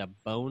you had a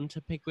bone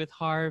to pick with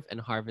Harv, and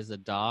Harv is a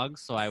dog,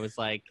 so I was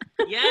like,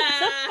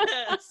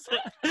 yes.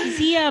 Is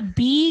he a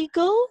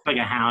beagle? Like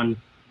a hound.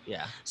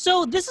 Yeah.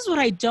 So this is what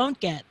I don't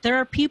get. There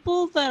are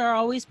people that are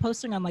always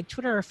posting on like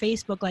Twitter or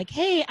Facebook, like,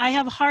 "Hey, I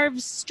have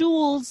Harv's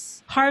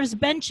stools, Harv's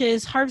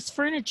benches, Harv's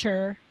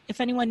furniture. If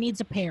anyone needs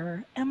a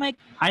pair," and I'm like,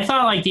 I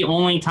thought like the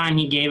only time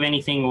he gave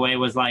anything away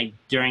was like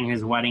during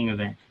his wedding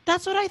event.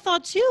 that's what I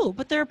thought too.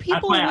 But there are That's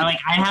people. why with-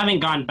 I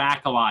haven't gone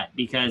back a lot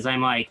because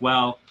I'm like,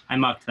 well, I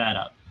mucked that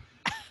up.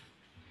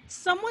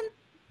 someone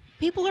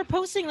People are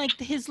posting like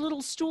his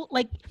little stool,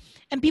 like,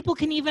 and people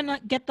can even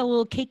get the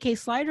little KK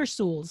slider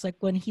stools, like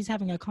when he's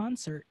having a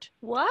concert.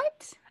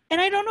 What?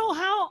 And I don't know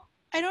how.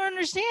 I don't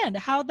understand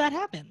how that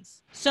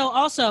happens. So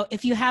also,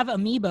 if you have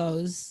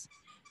amiibos,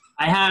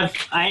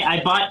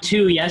 I bought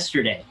 2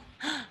 yesterday.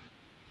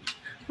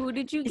 Who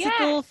did you is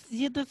get?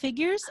 it the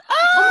figures?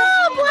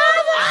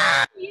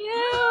 Oh,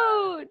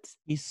 cute.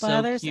 He's so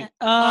Blathers. cute.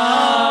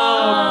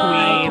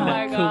 Oh, Queen,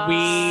 my God.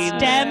 queen.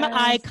 STEM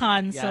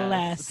icon Yes.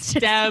 Celeste.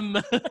 STEM.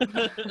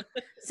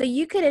 So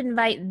you could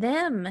invite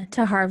them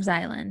to Harv's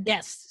Island.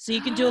 Yes. So you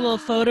can do a little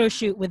photo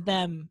shoot with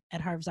them at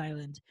Harv's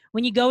Island.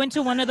 When you go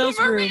into one of those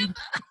rooms.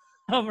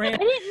 Oh, I right.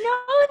 didn't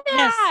know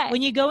that. Yes.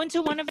 When you go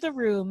into one of the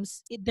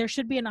rooms, there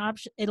should be an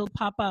option. It'll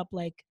pop up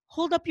like,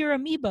 hold up your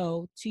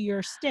amiibo to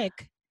your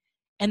stick,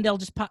 and they'll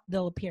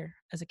appear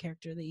as a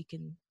character that you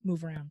can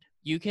move around.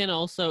 You can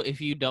also, if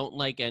you don't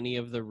like any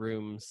of the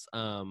rooms,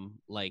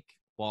 like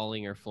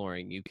walling or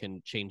flooring, you can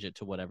change it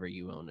to whatever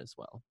you own as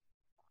well.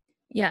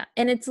 Yeah,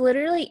 and it's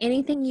literally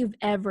anything you've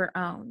ever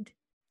owned.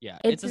 Yeah,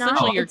 It's not.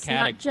 essentially your It's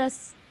not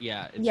just.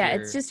 Yeah,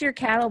 It's just your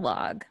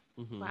catalog.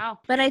 Mhm. Wow.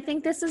 But I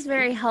think this is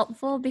very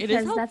helpful is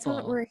because that's what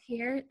helpful. we're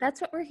here. That's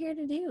what we're here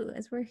to do.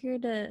 Is we're here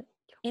to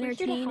We're here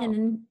to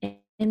entertain and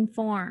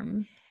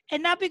inform.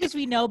 And not because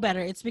we know better.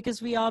 It's because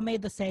we all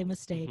made the same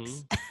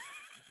mistakes.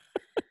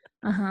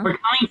 Uh-huh. We're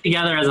coming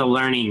together as a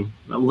learning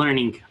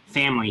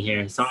family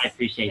here, so I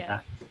appreciate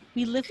that.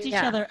 We lift each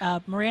Yeah. other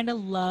up. Miranda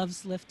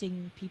loves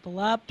lifting people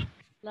up.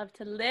 Love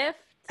to lift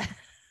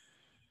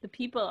the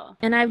people.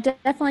 And I've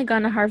definitely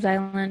gone to Harv's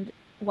Island,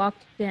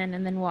 walked in,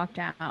 and then walked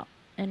out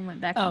and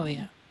went back. Oh, home.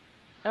 yeah.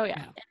 Oh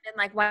yeah. And then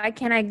like, why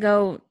can't I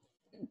go?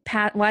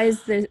 Why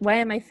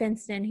am I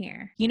fenced in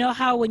here? You know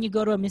how when you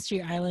go to a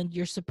mystery island,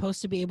 you're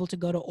supposed to be able to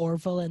go to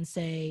Orville and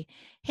say,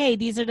 hey,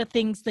 these are the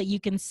things that you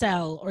can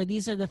sell, or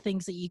these are the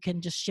things that you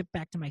can just ship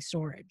back to my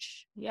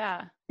storage.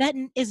 Yeah. That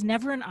is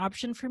never an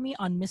option for me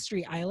on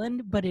Mystery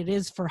Island, but it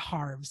is for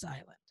Harv's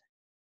Island.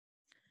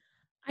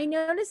 I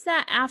noticed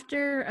that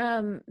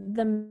after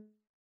the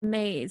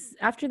maze,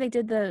 after they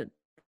did the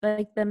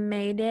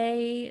May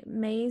Day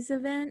maze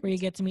event, Where you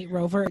get to meet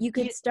Rover. you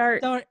could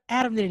start.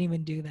 Adam didn't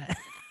even do that.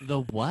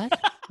 The what?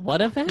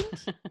 What event?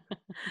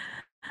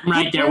 I'm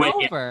right there with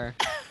you. Over.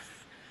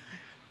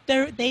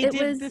 They It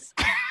did was- this.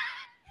 I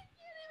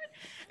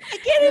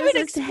It can't was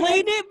even this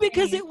explain it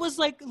because maze. it was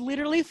like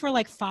literally for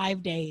like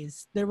 5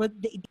 days.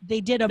 They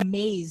did a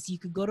maze. You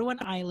could go to an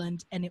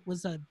island and it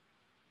was a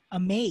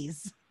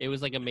maze, It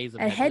was like a maze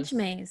of A hedge hedges.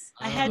 maze.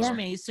 a hedge Yeah.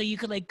 maze. So you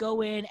could like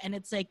go in and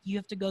it's like you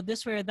have to go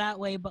this way or that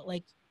way, but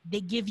like they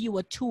give you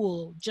a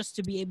tool just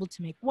to be able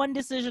to make one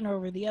decision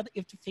over the other. You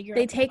have to figure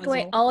They out the take away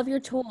puzzle. all of your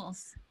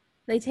tools.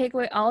 They take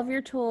away all of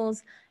your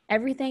tools,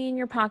 everything in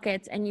your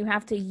pockets, and you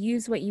have to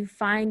use what you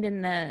find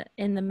in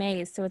the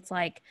maze. So it's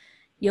like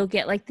you'll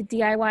get like the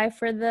DIY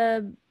for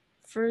the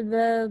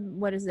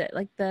what is it?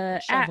 Like the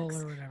shovel axe.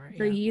 or whatever.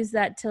 So you use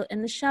that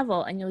in the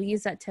shovel, and you'll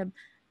use that to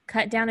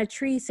cut down a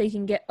tree so you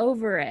can get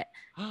over it.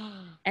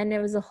 And it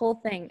was a whole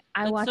thing.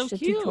 I That's watched so a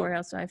cute.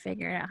 tutorial, so I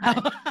figured out how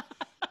to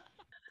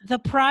The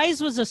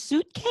prize was a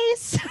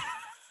suitcase.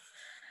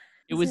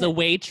 It was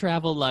Away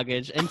Travel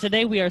luggage, and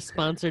today we are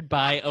sponsored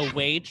by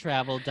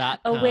awaytravel.com.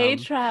 Away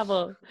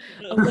travel.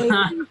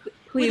 With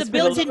Please, a for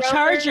built-in the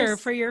charger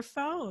Rovers. for your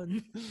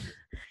phone.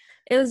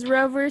 It was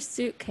Rover's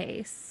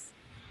suitcase.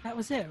 That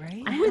was it,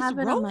 right? I Who is have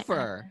it on my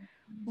Rover?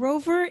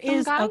 Rover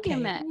is guy you okay.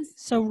 met.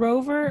 So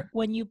Rover,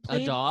 when you A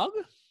play dog?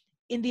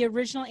 in the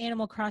original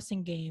Animal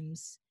Crossing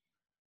games,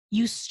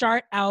 you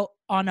start out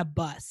on a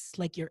bus,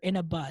 like you're in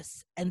a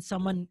bus, and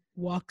someone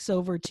walks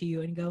over to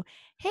you and go,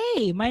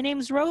 "Hey, my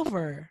name's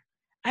Rover.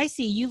 I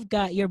see you've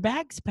got your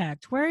bags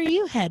packed. Where are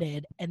you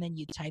headed?" And then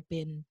you type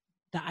in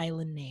the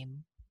island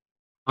name.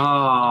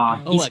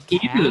 Oh, Oh, he's a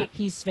cute. cat?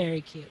 He's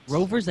very cute.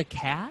 Rover's a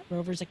cat?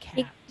 Rover's a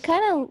He's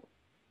cat.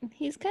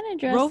 kind of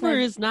dressed Rover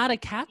like, is not a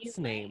cat's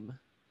name.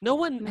 No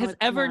one No, has it's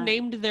ever not.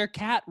 named their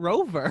cat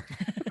Rover.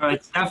 Oh,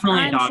 it's definitely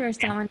a I'm dog. sure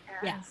someone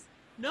does. Yeah.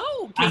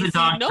 No, As a Casey,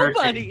 dog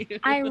nobody.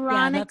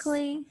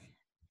 Ironically,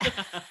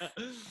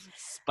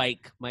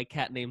 Spike. My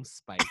cat name's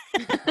Spike.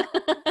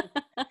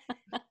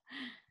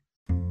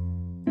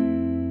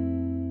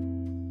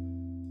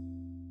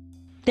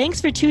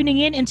 Thanks for tuning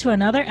in into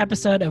another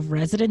episode of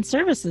Resident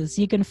Services.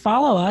 You can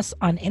follow us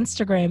on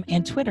Instagram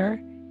and Twitter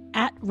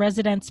at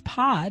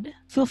ResidencePod.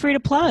 Feel free to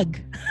plug.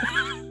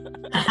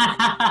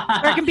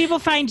 Where can people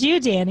find you,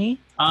 Danny?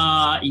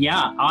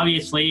 Yeah,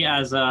 obviously,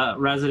 as a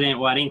resident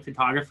wedding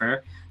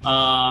photographer,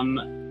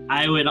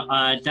 I would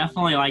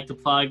definitely like to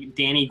plug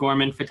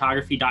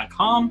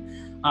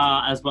DannyGormanPhotography.com,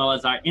 as well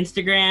as our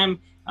Instagram,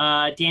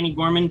 Danny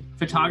Gorman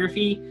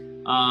Photography.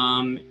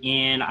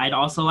 And I'd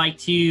also like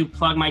to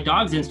plug my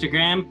dog's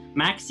Instagram,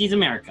 Max Sees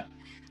America.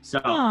 So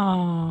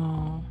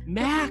Oh,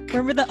 Mac.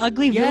 remember the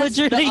ugly Yes,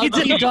 villager the that you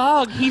ugly did?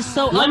 dog. He's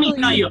so let ugly. me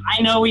tell you,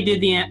 I know we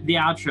did the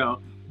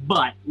outro,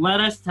 but let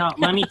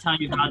me tell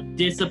you how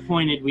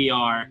disappointed we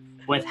are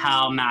with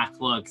how Mac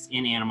looks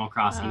in Animal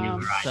Crossing New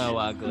Horizons. So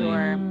ugly.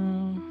 Sure.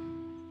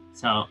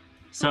 Mm,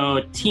 So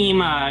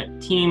team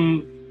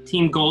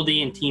Team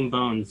Goldie and Team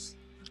Bones.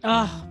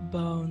 Oh,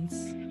 Bones.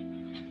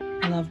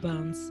 I love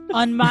Bones.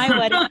 On my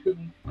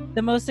wedding,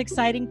 the most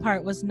exciting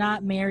part was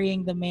not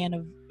marrying the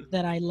man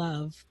that I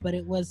love, but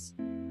it was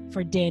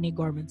for Danny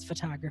Gorman's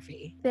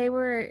photography. They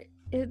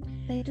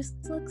just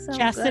look so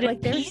Chastity good.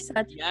 Like they're Pete?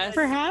 such Yes,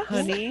 Perhaps?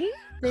 honey.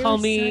 they Call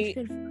were me-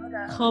 such good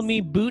photos. Call me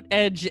Boot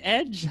Edge,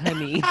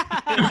 honey.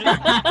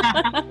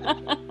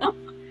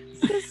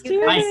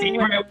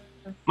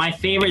 My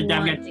favorite.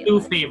 I've got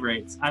two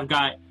favorites. I've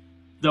got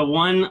the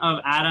one of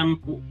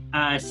Adam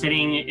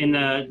sitting in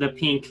the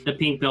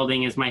pink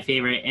building is my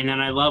favorite, and then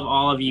I love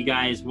all of you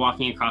guys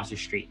walking across the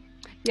street.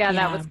 Yeah,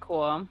 that Yeah. was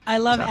cool. I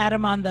love So-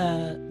 Adam on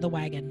the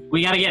wagon.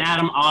 We got to get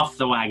Adam off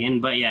the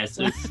wagon, but yes.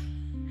 It's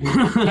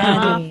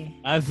Danny.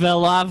 I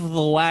fell off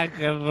the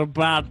wagon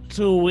about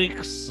 2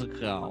 weeks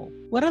ago.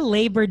 What a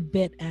labored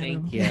bit,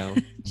 Adam. Thank you.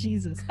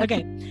 Jesus.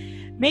 Okay.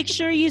 Make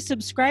sure you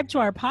subscribe to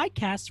our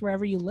podcast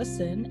wherever you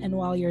listen. And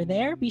while you're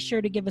there, be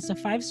sure to give us a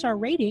 5-star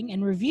rating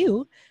and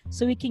review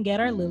so we can get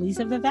our lilies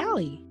of the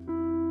valley.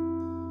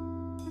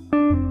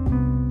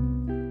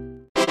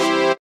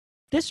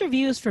 This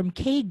review is from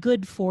K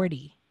Good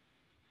 40.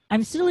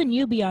 I'm still a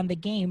newbie on the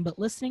game, but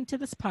listening to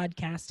this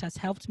podcast has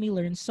helped me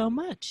learn so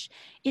much.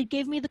 It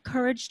gave me the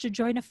courage to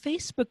join a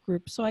Facebook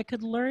group so I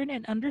could learn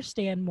and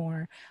understand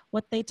more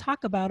what they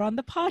talk about on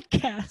the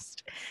podcast.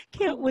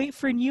 Can't wait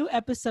for new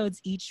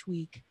episodes each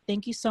week.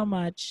 Thank you so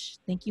much.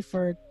 Thank you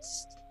for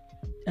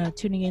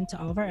tuning in to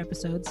all of our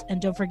episodes.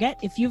 And don't forget,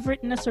 if you've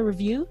written us a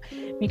review,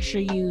 make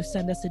sure you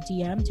send us a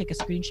DM, take a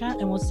screenshot,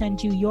 and we'll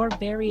send you your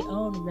very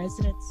own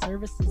Resident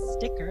Services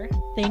sticker.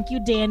 Thank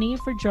you, Danny,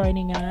 for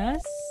joining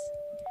us.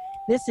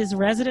 This is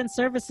Resident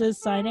Services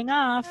signing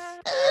off.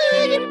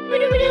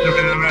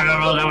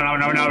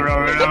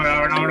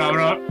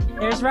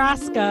 There's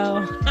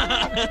Roscoe.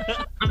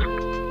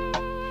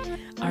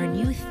 Our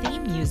new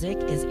theme music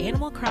is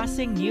Animal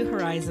Crossing New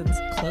Horizons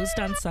Closed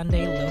on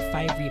Sunday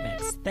Lo-Fi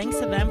Remix. Thanks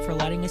to them for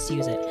letting us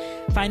use it.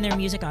 Find their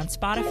music on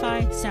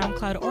Spotify,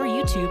 SoundCloud, or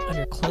YouTube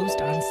under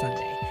Closed on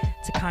Sunday.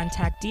 To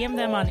contact, DM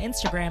them on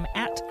Instagram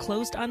at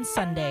Closed on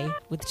Sunday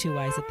with 2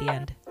 Y's at the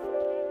end.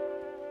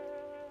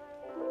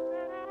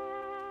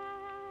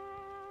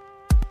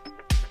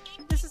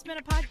 This has been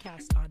a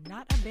podcast on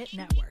Not a Bit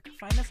Network.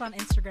 Find us on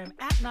Instagram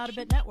at Not a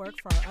Bit Network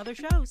for our other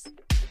shows.